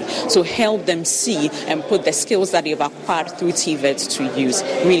cannot see? So help them see and put the skills that they've acquired through TVET to use.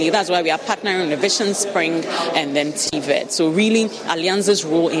 Really, that's why we are partnering with Vision Spring and then TVET. So really, Alliance's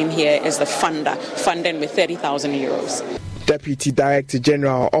role in here is the funder, funding with 30,000 euros. Deputy Director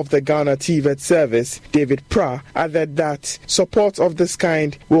General of the Ghana TVET service, David Pra, added that support of this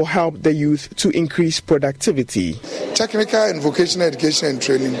kind will help the youth to increase productivity. Technical and vocational education and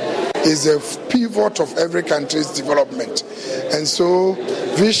training is a pivot of every country's development. And so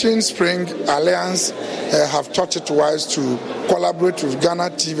Vision Spring Alliance have thought it wise to collaborate with Ghana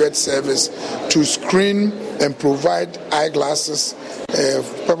TVET service to screen and provide eyeglasses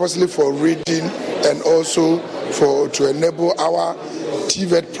purposely for reading and also to enable our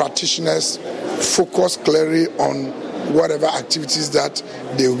TVET practitioners focus clearly on whatever activities that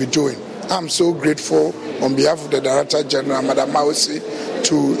they will be doing. I'm so grateful on behalf of the Director General, Madam Mausi,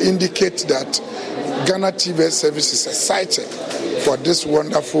 to indicate that Ghana TVET service is excited for this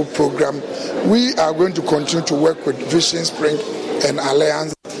wonderful program. We are going to continue to work with Vision Spring and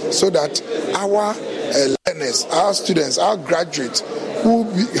Alliance so that our learners, our students, our graduates who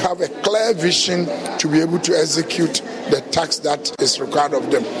have a clear vision to be able to execute the task that is required of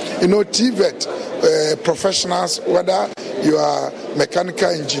them. TVET professionals, whether you are mechanical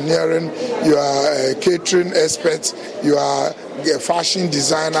engineering, you are a catering expert, you are a fashion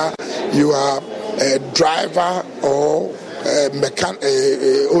designer, you are a driver or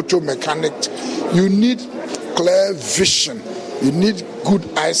auto mechanic, you need clear vision, you need good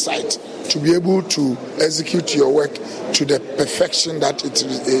eyesight to be able to execute your work to the perfection that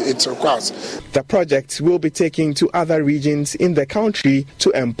it requires. The project will be taken to other regions in the country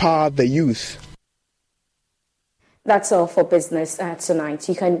to empower the youth. That's all for business tonight.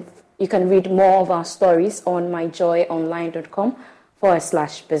 You can read more of our stories on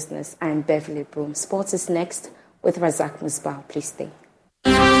myjoyonline.com/business. I'm Beverly Broom. Sports is next with Razak Musbah. Please stay.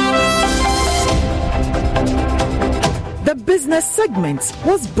 The business segment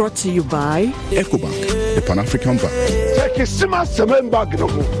was brought to you by EcoBank, the Pan-African Bank.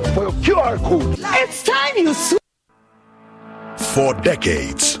 For your QR code. It's time you For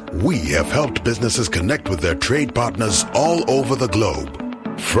decades, we have helped businesses connect with their trade partners all over the globe.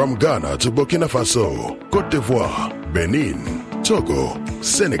 From Ghana to Burkina Faso, Côte d'Ivoire, Benin, Togo,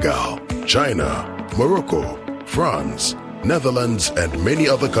 Senegal, China, Morocco, France, Netherlands, and many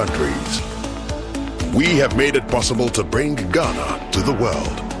other countries. We have made it possible to bring Ghana to the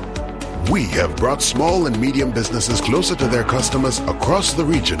world. We have brought small and medium businesses closer to their customers across the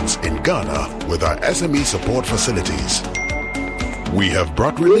regions in Ghana with our SME support facilities. We have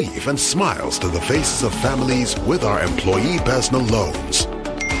brought relief and smiles to the faces of families with our employee personal loans.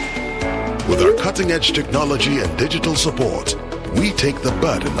 With our cutting-edge technology and digital support, we take the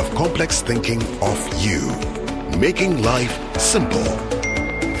burden of complex thinking off you, making life simple.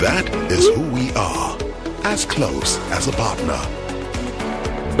 That is who we are, as close as a partner.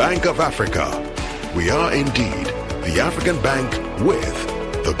 Bank of Africa. We are indeed the African bank with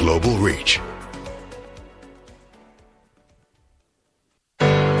the global reach.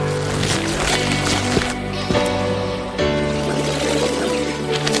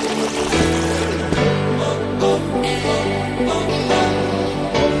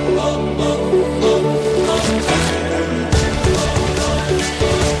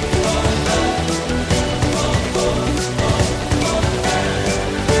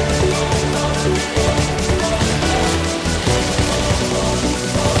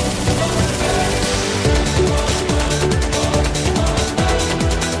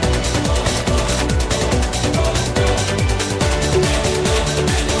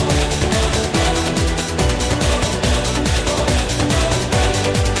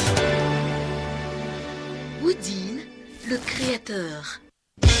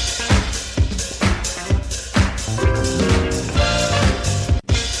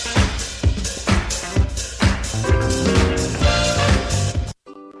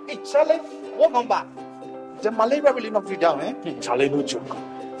 Malaria really knocked you down, eh? Charlie, no joke.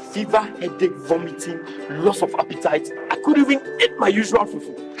 Fever, headache, vomiting, loss of appetite. I couldn't even eat my usual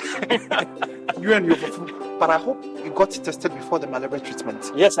fufu. You and your fufu. But I hope you got tested before the malaria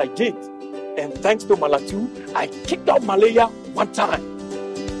treatment. Yes, I did. And thanks to Malatu, I kicked out malaria one time.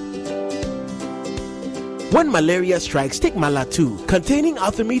 When malaria strikes, take Malatu, containing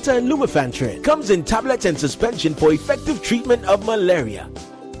artemether and lumefantrine. Comes in tablets and suspension for effective treatment of malaria.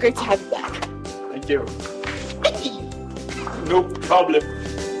 Great to have you back. Thank you. No problem.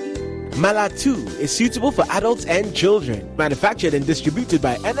 Malatu is suitable for adults and children. Manufactured and distributed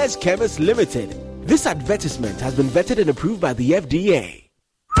by NS Chemist Limited. This advertisement has been vetted and approved by the FDA.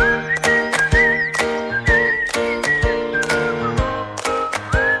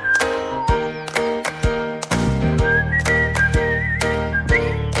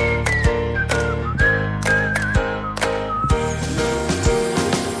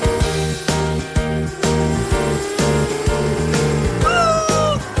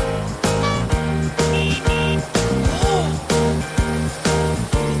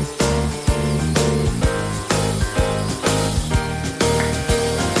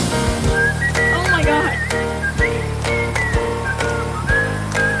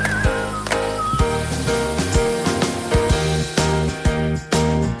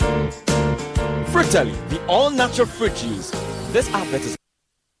 The all-natural fruit juice. This advert is...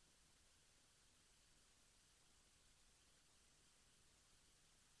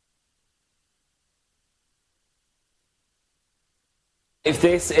 If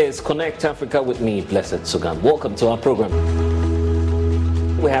this is Connect Africa with me, Blessed Sugan, welcome to our program.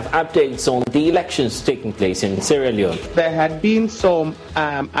 We have updates on the elections taking place in Sierra Leone. There had been some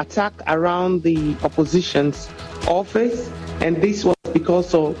attack around the opposition's office, and this was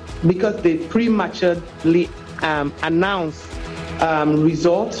because they prematurely announced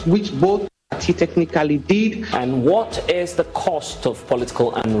results, which both parties technically did. And what is the cost of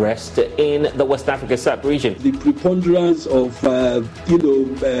political unrest in the West Africa sub-region? The preponderance of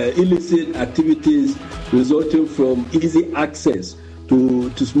illicit activities resulting from easy access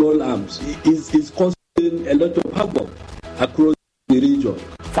to small arms is causing a lot of havoc across the region.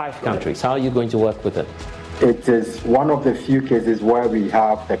 5 countries. How are you going to work with it? It is one of the few cases where we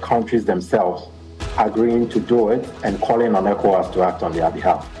have the countries themselves agreeing to do it and calling on ECOWAS to act on their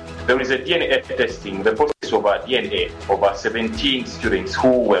behalf. There is a DNA testing, the process of DNA over 17 students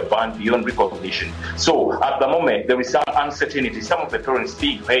who were banned beyond recognition. So at the moment, there is some uncertainty. Some of the parents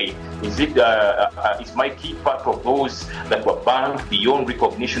think, hey, is my kid part of those that were banned beyond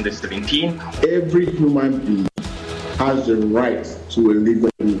recognition, the 17? Every human being has the right to a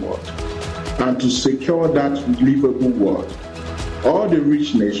livable world. And to secure that livable world, all the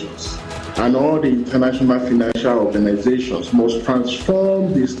rich nations and all the international financial organizations must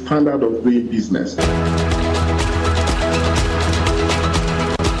transform the standard of doing business.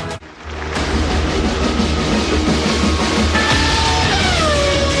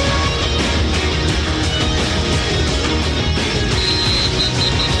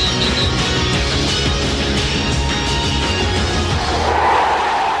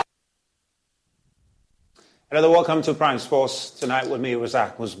 Another welcome to Prime Sports. Tonight with me,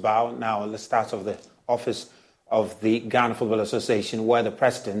 Razak Musbao. Now at the start of the office of the Ghana Football Association, where the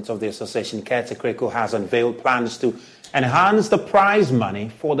president of the association, Kete Kreko, has unveiled plans to enhance the prize money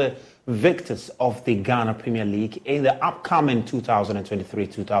for the victors of the Ghana Premier League in the upcoming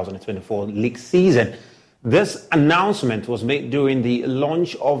 2023-2024 league season. This announcement was made during the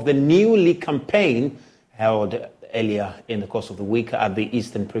launch of the new league campaign held earlier in the course of the week at the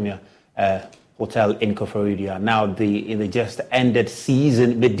Eastern Premier Hotel in Koforidua. Now, in the just ended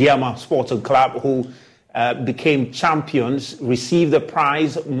season, the Diama Sporting Club, who became champions, received the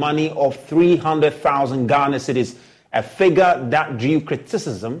prize money of 300,000 Ghana cedis, a figure that drew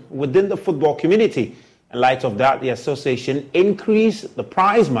criticism within the football community. In light of that, the association increased the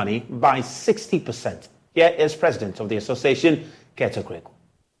prize money by 60%. Here is president of the association, Kete Kreko.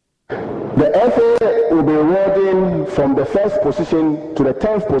 The FA will be awarding from the first position to the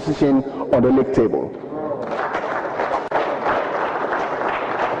 10th position on the league table.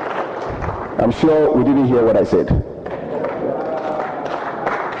 I'm sure we didn't hear what I said.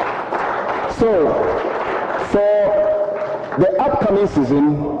 So, for the upcoming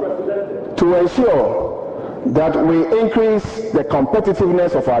season, to ensure that we increase the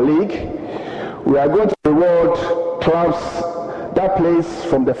competitiveness of our league, we are going to reward clubs that place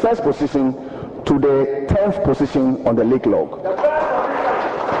from the first position to the 10th position on the league log.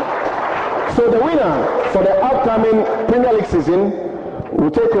 So the winner for the upcoming Premier League season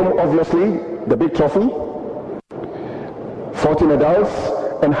will take home, obviously, the big trophy, 40 medals,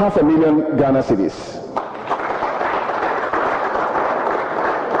 and 500,000 Ghana cedis.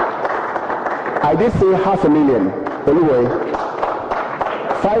 I did say 500,000, anyway,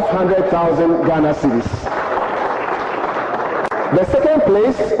 500,000 Ghana cedis. The second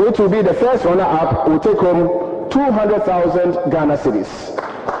place, which will be the first runner-up, will take home 200,000 Ghana cedis.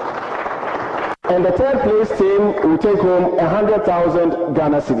 And the third place team will take home 100,000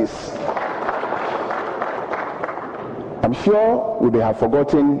 Ghana cedis. I'm sure we may have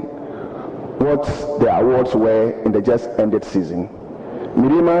forgotten what the awards were in the just ended season.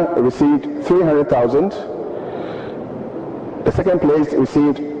 Mirima received 300,000. The second place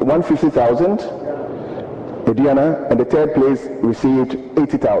received 150,000. Ediana, and the third place received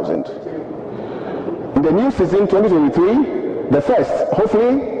 80,000. In the new season 2023, the first,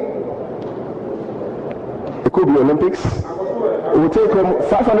 hopefully, it could be Olympics, will take home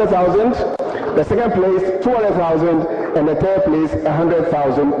 500,000, the second place 200,000, and the third place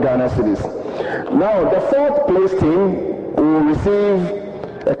 100,000 Ghana cedis. Now, the fourth place team will receive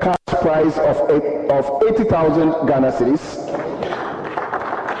a cash prize of 80,000 Ghana cedis.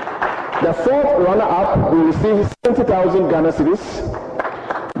 The fourth runner-up will receive 70,000 Ghana cedis.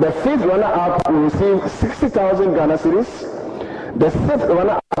 The fifth runner-up will receive 60,000 Ghana cedis. The sixth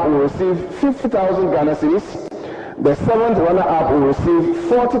runner-up will receive 50,000 Ghana cedis. The seventh runner-up will receive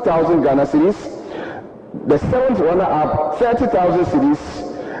 40,000 Ghana cedis. The seventh runner-up 30,000 cedis.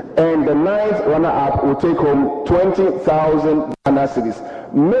 And the ninth runner-up will take home 20,000 Ghana cedis,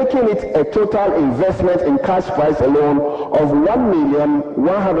 making it a total investment in cash prize alone of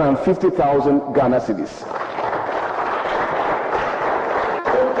 1,150,000 Ghana cedis.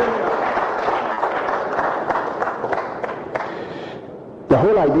 The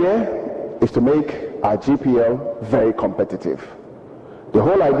whole idea is to make our GPL very competitive. The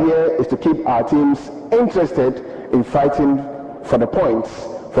whole idea is to keep our teams interested in fighting for the points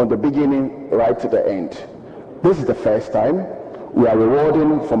from the beginning right to the end. This is the first time we are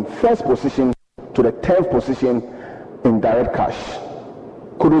rewarding from first position to the 10th position in direct cash.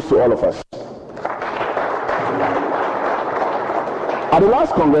 Kudos to all of us. At the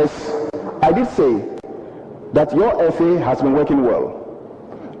last Congress, I did say that your FA has been working well.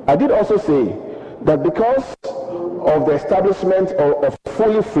 I did also say that because of the establishment of a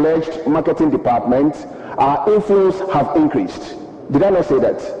fully fledged marketing department, our inflows have increased. Did I not say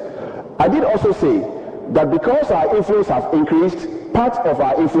that? I did also say that because our inflows have increased, part of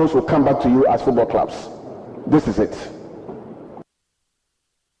our inflows will come back to you as football clubs. This is it.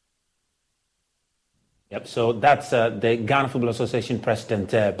 Yep, so that's the Ghana Football Association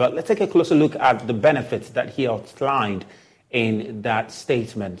president. But let's take a closer look at the benefits that he outlined in that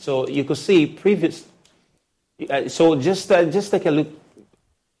statement. So you could see previous. So just take a look.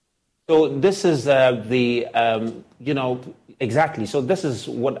 So this is exactly. So this is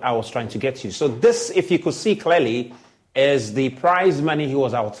what I was trying to get to. So this, if you could see clearly, is the prize money he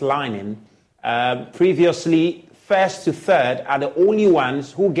was outlining. Previously, first to third are the only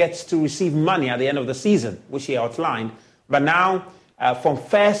ones who gets to receive money at the end of the season, which he outlined. But now, from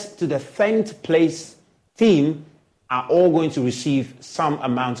first to the 10th place team are all going to receive some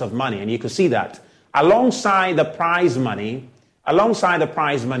amount of money. And you can see that. Alongside the prize money,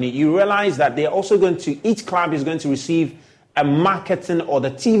 you realize that they're also going to, each club is going to receive a marketing or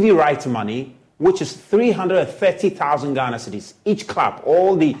the TV rights money, which is 330,000 Ghana cedis. Each club,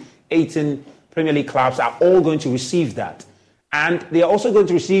 all the 18 Premier League clubs are all going to receive that. And they are also going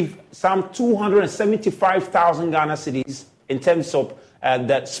to receive some 275,000 Ghana cedis in terms of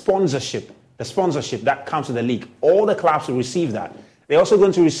the sponsorship that comes to the league. All the clubs will receive that. They're also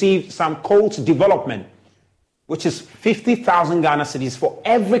going to receive some coach development, which is 50,000 Ghana cedis for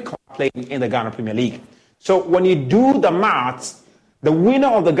every club playing in the Ghana Premier League. So when you do the maths, the winner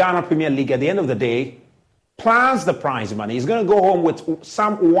of the Ghana Premier League at the end of the day, plus the prize money, is going to go home with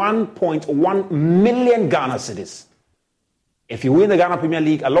some 1.1 million Ghana cedis. If you win the Ghana Premier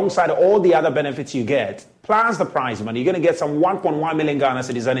League, alongside all the other benefits you get, plus the prize money, you're going to get some 1.1 million Ghana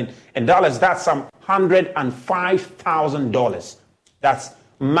cedis. And in dollars, that's some $105,000. That's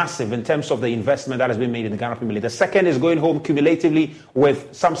massive in terms of the investment that has been made in the Ghana Premier League. The second is going home cumulatively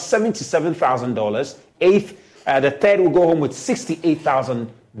with some $77,000. The third will go home with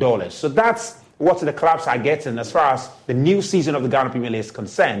 $68,000. So that's what the clubs are getting as far as the new season of the Ghana Premier League is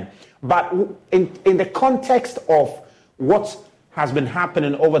concerned. But in the context of what has been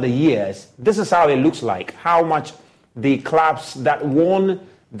happening over the years, this is how it looks like, how much the clubs that won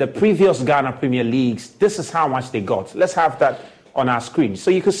the previous Ghana Premier Leagues, this is how much they got. Let's have that on our screen.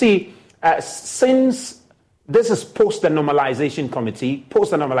 So you can see, since this is post the normalization committee, the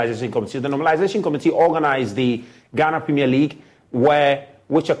normalization committee organized the Ghana Premier League,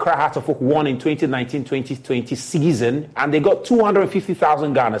 which Accra Hearts of Oak won in 2019-2020 season, and they got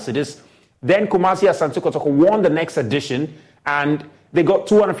 250,000 Ghana cedis. Then Kumasi Asante Kotoko won the next edition, and they got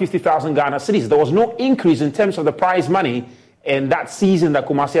 250,000 Ghana cedis. There was no increase in terms of the prize money in that season that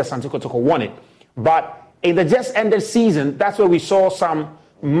Kumasi Asante Kotoko won it. But in the just ended season, that's where we saw some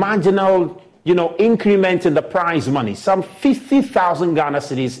marginal, increment in the prize money. Some 50,000 Ghana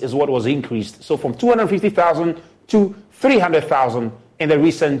cedis is what was increased. So from 250,000 to 300,000 in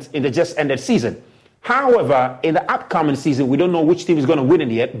the just ended season. However, in the upcoming season, we don't know which team is going to win it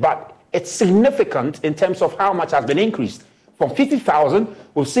yet, but it's significant in terms of how much has been increased. From 50,000,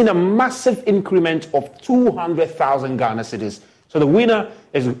 we've seen a massive increment of 200,000 Ghana cedis. So the winner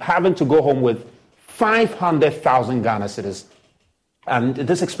is having to go home with 500,000 Ghana cedis. And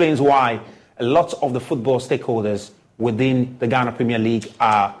this explains why a lot of the football stakeholders within the Ghana Premier League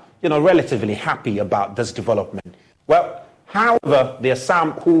are, relatively happy about this development. Well, however, there are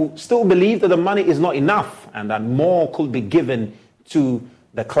some who still believe that the money is not enough and that more could be given to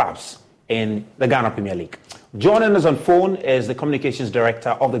the clubs in the Ghana Premier League. Joining us on phone is the Communications Director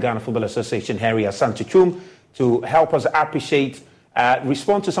of the Ghana Football Association, Henry Asante Twum, to help us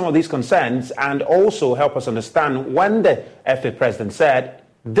respond to some of these concerns and also help us understand when the FA president said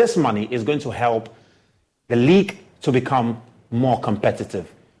this money is going to help the league to become more competitive.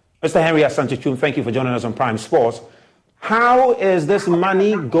 Mr. Henry Asante Twum, thank you for joining us on Prime Sports. How is this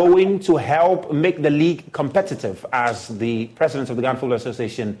money going to help make the league competitive, as the president of the Ghana Football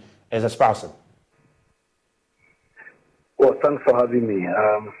Association is espousing? Well, thanks for having me.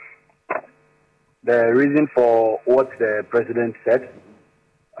 The reason for what the president said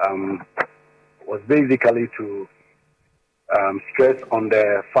was basically to stress on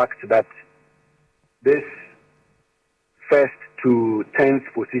the fact that this first to 10th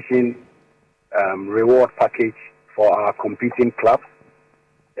position reward package for our competing clubs.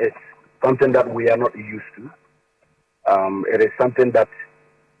 It's something that we are not used to. It is something that,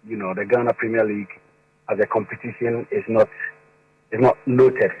 the Ghana Premier League as a competition is not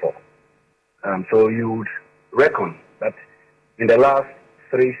noted for. So you would reckon that in the last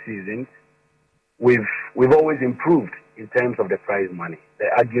 3 seasons, we've always improved in terms of the prize money.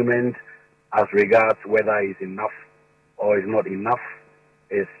 The argument as regards whether it's enough or is not enough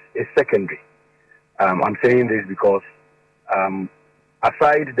is secondary. I'm saying this because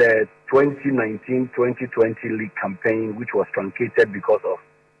aside the 2019-2020 league campaign, which was truncated because of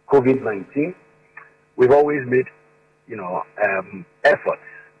COVID-19, we've always made, efforts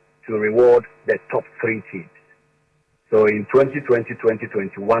to reward the top 3 teams. So in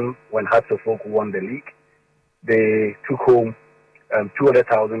 2020-2021, when Hearts of Oak won the league, they took home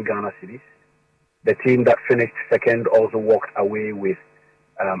 200,000 Ghana cedis. The team that finished second also walked away with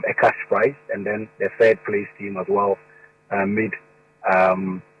a cash prize, and then the third place team as well made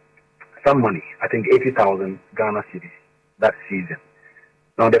some money, I think 80,000 Ghana cedis that season.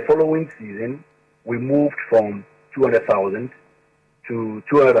 Now the following season, we moved from 200,000 to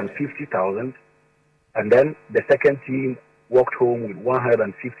 250,000, and then the second team walked home with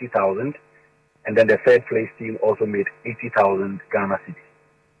 150,000, and then the third place team also made 80,000 Ghana cedis.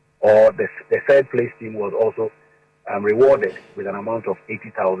 Or the third place team was also rewarded with an amount of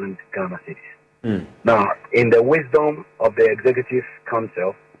 80,000 Ghana cedis. Now, in the wisdom of the Executive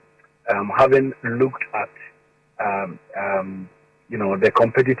Council, having looked at the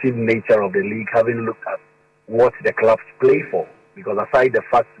competitive nature of the league, having looked at what the clubs play for, because aside the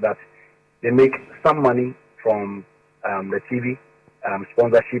fact that they make some money from the TV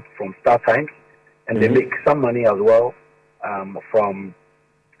sponsorship from Star Times, and they make some money as well from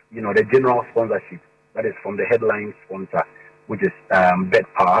the general sponsorship, that is from the headline sponsor, which is Bet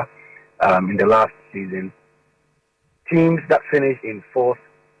Power. In the last season, teams that finish in 4th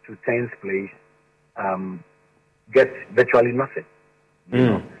to 10th place get virtually nothing.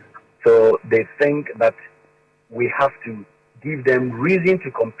 So they think that we have to give them reason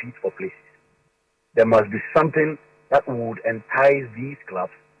to compete for places. There must be something that would entice these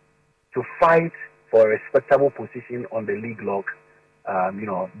clubs to fight for a respectable position on the league log,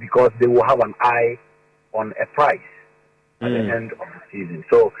 because they will have an eye on a prize at the end of the season.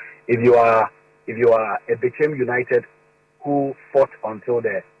 So if you are a Bechem United who fought until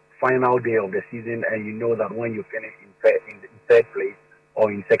the final day of the season, and you know that when you finish in third place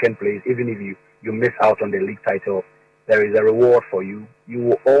or in second place, even if you miss out on the league title, there is a reward for you. You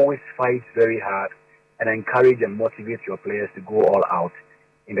will always fight very hard and encourage and motivate your players to go all out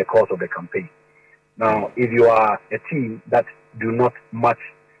in the course of the campaign. Now, if you are a team that do not match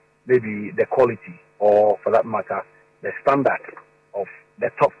maybe the quality, or for that matter, the standard of the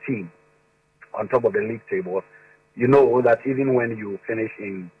top team on top of the league table, you know that even when you finish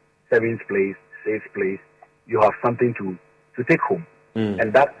in 7th place, 6th place, you have something to take home.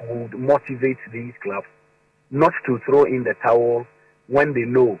 And that would motivate these clubs not to throw in the towel when they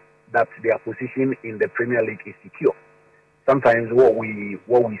know that their position in the Premier League is secure. Sometimes what we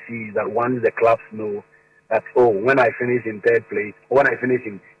see is that once the clubs know that, when I finish in 3rd place, or when I finish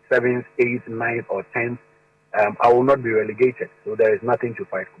in 7th, 8th, 9th, or 10th, I will not be relegated. So there is nothing to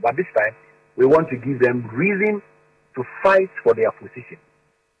fight for. But this time, we want to give them reason to fight for their position.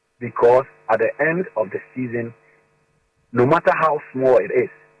 Because at the end of the season, no matter how small it is,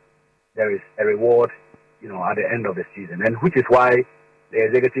 there is a reward, at the end of the season. And which is why the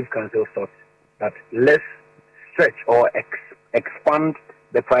Executive Council thought that let's stretch or expand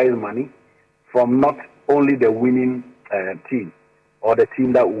the prize money from not only the winning team or the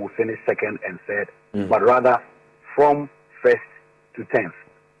team that will finish 2nd and 3rd, but rather from 1st to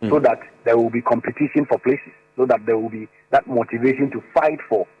 10th, so that there will be competition for places, so that there will be that motivation to fight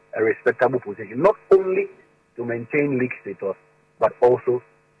for a respectable position, not only to maintain league status, but also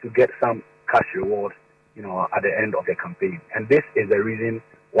to get some cash reward, at the end of the campaign. And this is the reason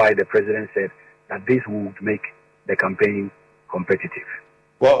why the president said that this would make the campaign competitive.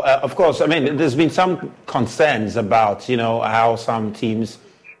 Well, of course, there's been some concerns about, how some teams,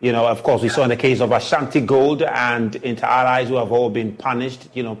 of course, we saw in the case of Ashanti Gold and Inter Allies, who have all been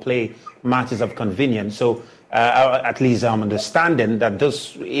punished, play matches of convenience. So at least I'm understanding that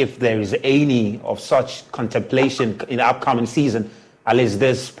if there is any of such contemplation in the upcoming season, at least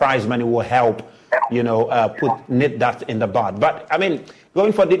this prize money will help, nip that in the bud. But,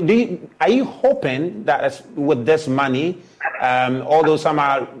 going forward, are you hoping that with this money, although some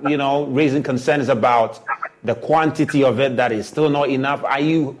are, raising concerns about the quantity of it, that is still not enough, are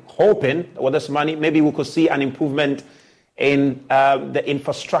you hoping with this money, maybe we could see an improvement in the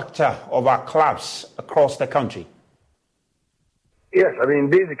infrastructure of our clubs across the country? Yes, I mean,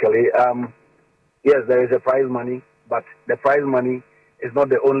 basically, yes, there is a prize money, but the prize money is not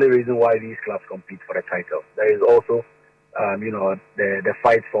the only reason why these clubs compete for the title. There is also, the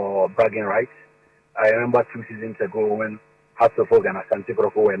fight for bragging rights. I remember 2 seasons ago when Hatsofog and Asante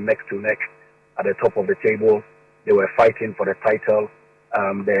Kroko were neck to neck at the top of the table. They were fighting for the title.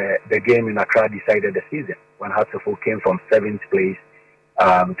 The game in Accra decided the season when Hatsofog came from 7th place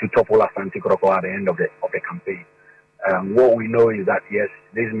to topple Asante Kroko at the end of the campaign. What we know is that yes,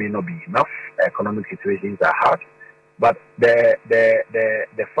 this may not be enough. The economic situations are hard, but the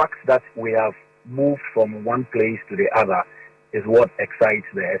fact that we have moved from one place to the other is what excites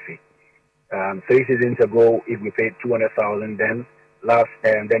the FA. 3 seasons ago, if we paid 200,000, then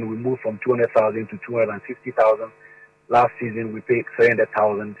we moved from 200,000 to 250,000. Last season, we paid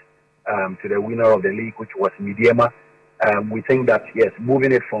 300,000 to the winner of the league, which was Midiema. We think that yes,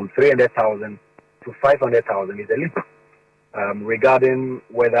 moving it from 300,000 to 500,000 is a leap. Regarding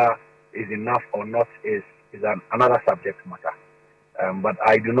whether is enough or not is another subject matter. But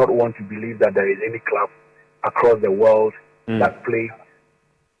I do not want to believe that there is any club across the world that play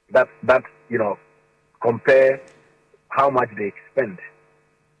that compare how much they spend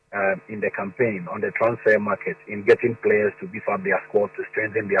in the campaign on the transfer market in getting players to beef up their squad, to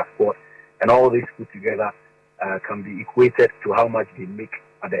strengthen their squad, and all this put together can be equated to how much they make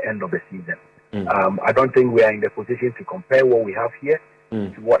at the end of the season. I don't think we are in the position to compare what we have here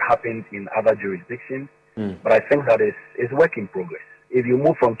to what happens in other jurisdictions, but I think that is work in progress. If you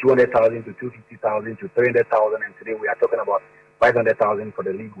move from 200,000 to 250,000 to 300,000, and today we are talking about 500,000 for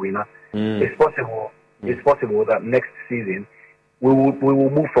the league winner, it's possible. It's possible that next season we will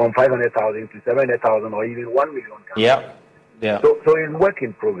move from 500,000 to 700,000 or even 1 million. Yeah. So it's work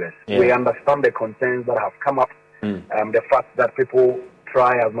in progress. Yeah. We understand the concerns that have come up, the fact that people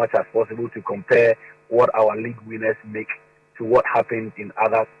try as much as possible to compare what our league winners make to what happens in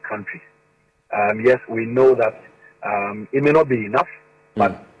other countries. Yes, we know that it may not be enough,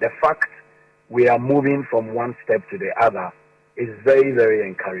 but the fact we are moving from one step to the other is very, very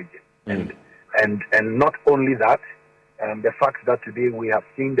encouraging. And not only that, the fact that today we have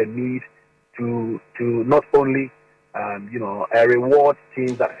seen the need to not only reward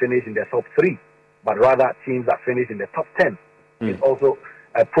teams that finish in the top 3, but rather teams that finish in the top 10 is also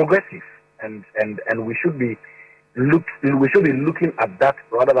progressive, and we should be looking at that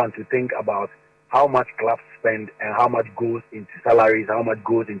rather than to think about how much clubs spend and how much goes into salaries, how much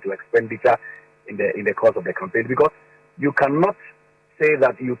goes into expenditure in the course of the campaign, because you cannot say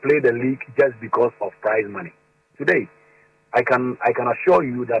that you play the league just because of prize money. Today, I can assure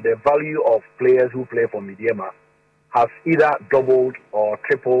you that the value of players who play for Midiema has either doubled or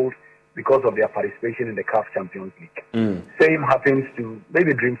tripled because of their participation in the CAF Champions League. Same happens to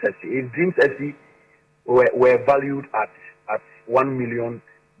maybe Dreams FC. If Dreams FC were valued at $1 million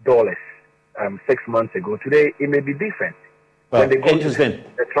 6 months ago, today it may be different. Well, when they go interesting. to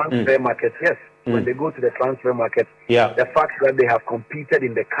the transfer market, yes. When they go to the transfer market, the fact that they have competed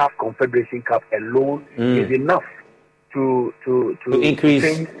in the CAF Confederation Cup alone is enough to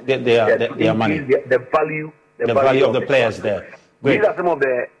increase their money. The value of the players there. These are some of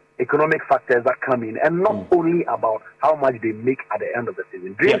the economic factors that come in, and not only about how much they make at the end of the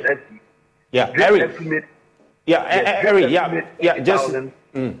season. Dreams FC, just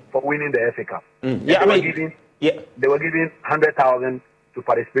for winning the FA Cup. They were giving 100,000 to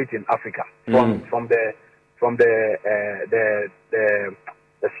participate in Africa from the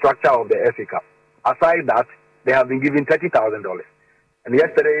structure of the FA Cup. Aside that, they have been given $30,000. And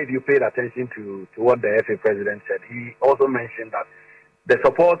yesterday, if you paid attention to what the FA president said, he also mentioned that the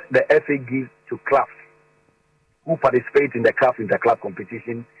support the FA gives to clubs who participate in the CAF inter-club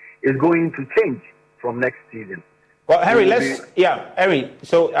competition is going to change from next season. Well, Harry, Harry,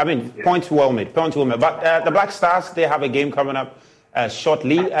 so, points well made. But the Black Stars, they have a game coming up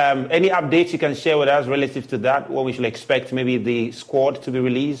shortly. Any updates you can share with us relative to that? What we should expect, maybe the squad to be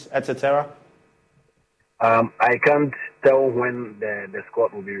released, etc.? I can't tell when the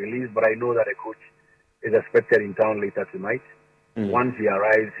squad will be released, but I know that the coach is expected in town later tonight. Once he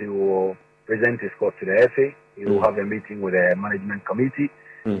arrives, he will present his squad to the FA. He will have a meeting with the management committee.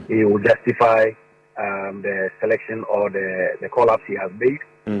 He will justify the selection or the call-ups he has made.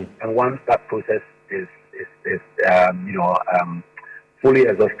 And once that process is fully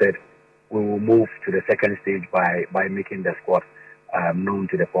exhausted, we will move to the second stage by making the squad known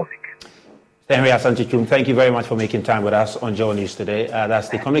to the public. Henry Asante-Twum, thank you very much for making time with us on Joe News today. That's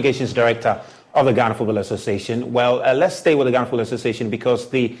the Communications Director of the Ghana Football Association. Well, let's stay with the Ghana Football Association because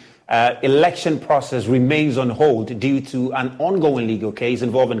the election process remains on hold due to an ongoing legal case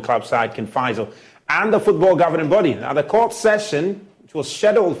involving club side Ken Faisal and the football governing body. Now, the court session, which was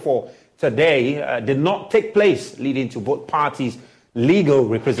scheduled for today, did not take place, leading to both parties' legal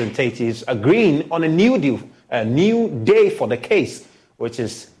representatives agreeing on a new day for the case, which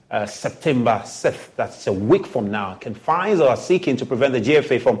is September 6th. That's a week from now. Confines are seeking to prevent the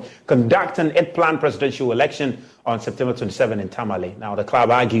GFA from conducting its planned presidential election on September 27 in Tamale. Now, the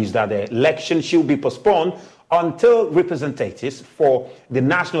club argues that the election should be postponed until representatives for the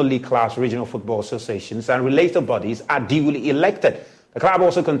National League class regional football associations and related bodies are duly elected. The club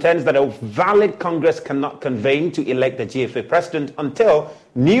also contends that a valid Congress cannot convene to elect the GFA president until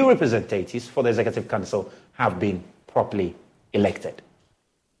new representatives for the Executive Council have been properly elected.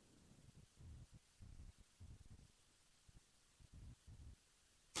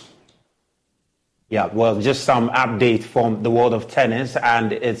 Yeah, well, just some update from the world of tennis,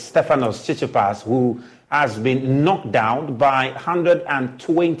 and it's Stefanos Tsitsipas who has been knocked down by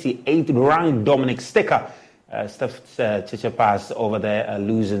 128th-ranked Dominic Sticker. Tsitsipas over there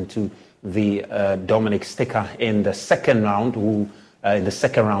losing to the Dominic Sticker in the second round, in the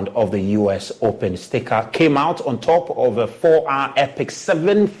second round of the U.S. Open. Sticker came out on top of a 4-hour epic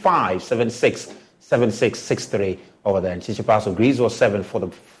 7-5, 7-6, 7-6, 6-3 over there. And Tsitsipas of Greece was 7 for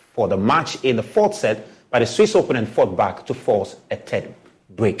the match in the fourth set, but the Swiss opponent fought back to force a third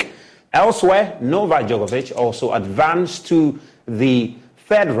break. Elsewhere, Novak Djokovic also advanced to the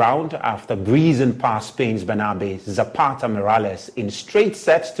third round after breezing past Spain's Bernabe Zapata Morales in straight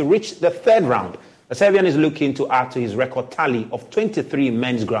sets to reach the third round. The Serbian is looking to add to his record tally of 23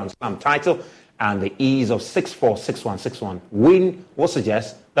 men's Grand Slam title, and the ease of 6-4, 6-1, 6-1 win will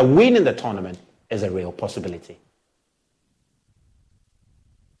suggest that winning the tournament is a real possibility.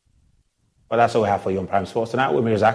 Well, that's all we have for you on Prime Sports tonight. With me,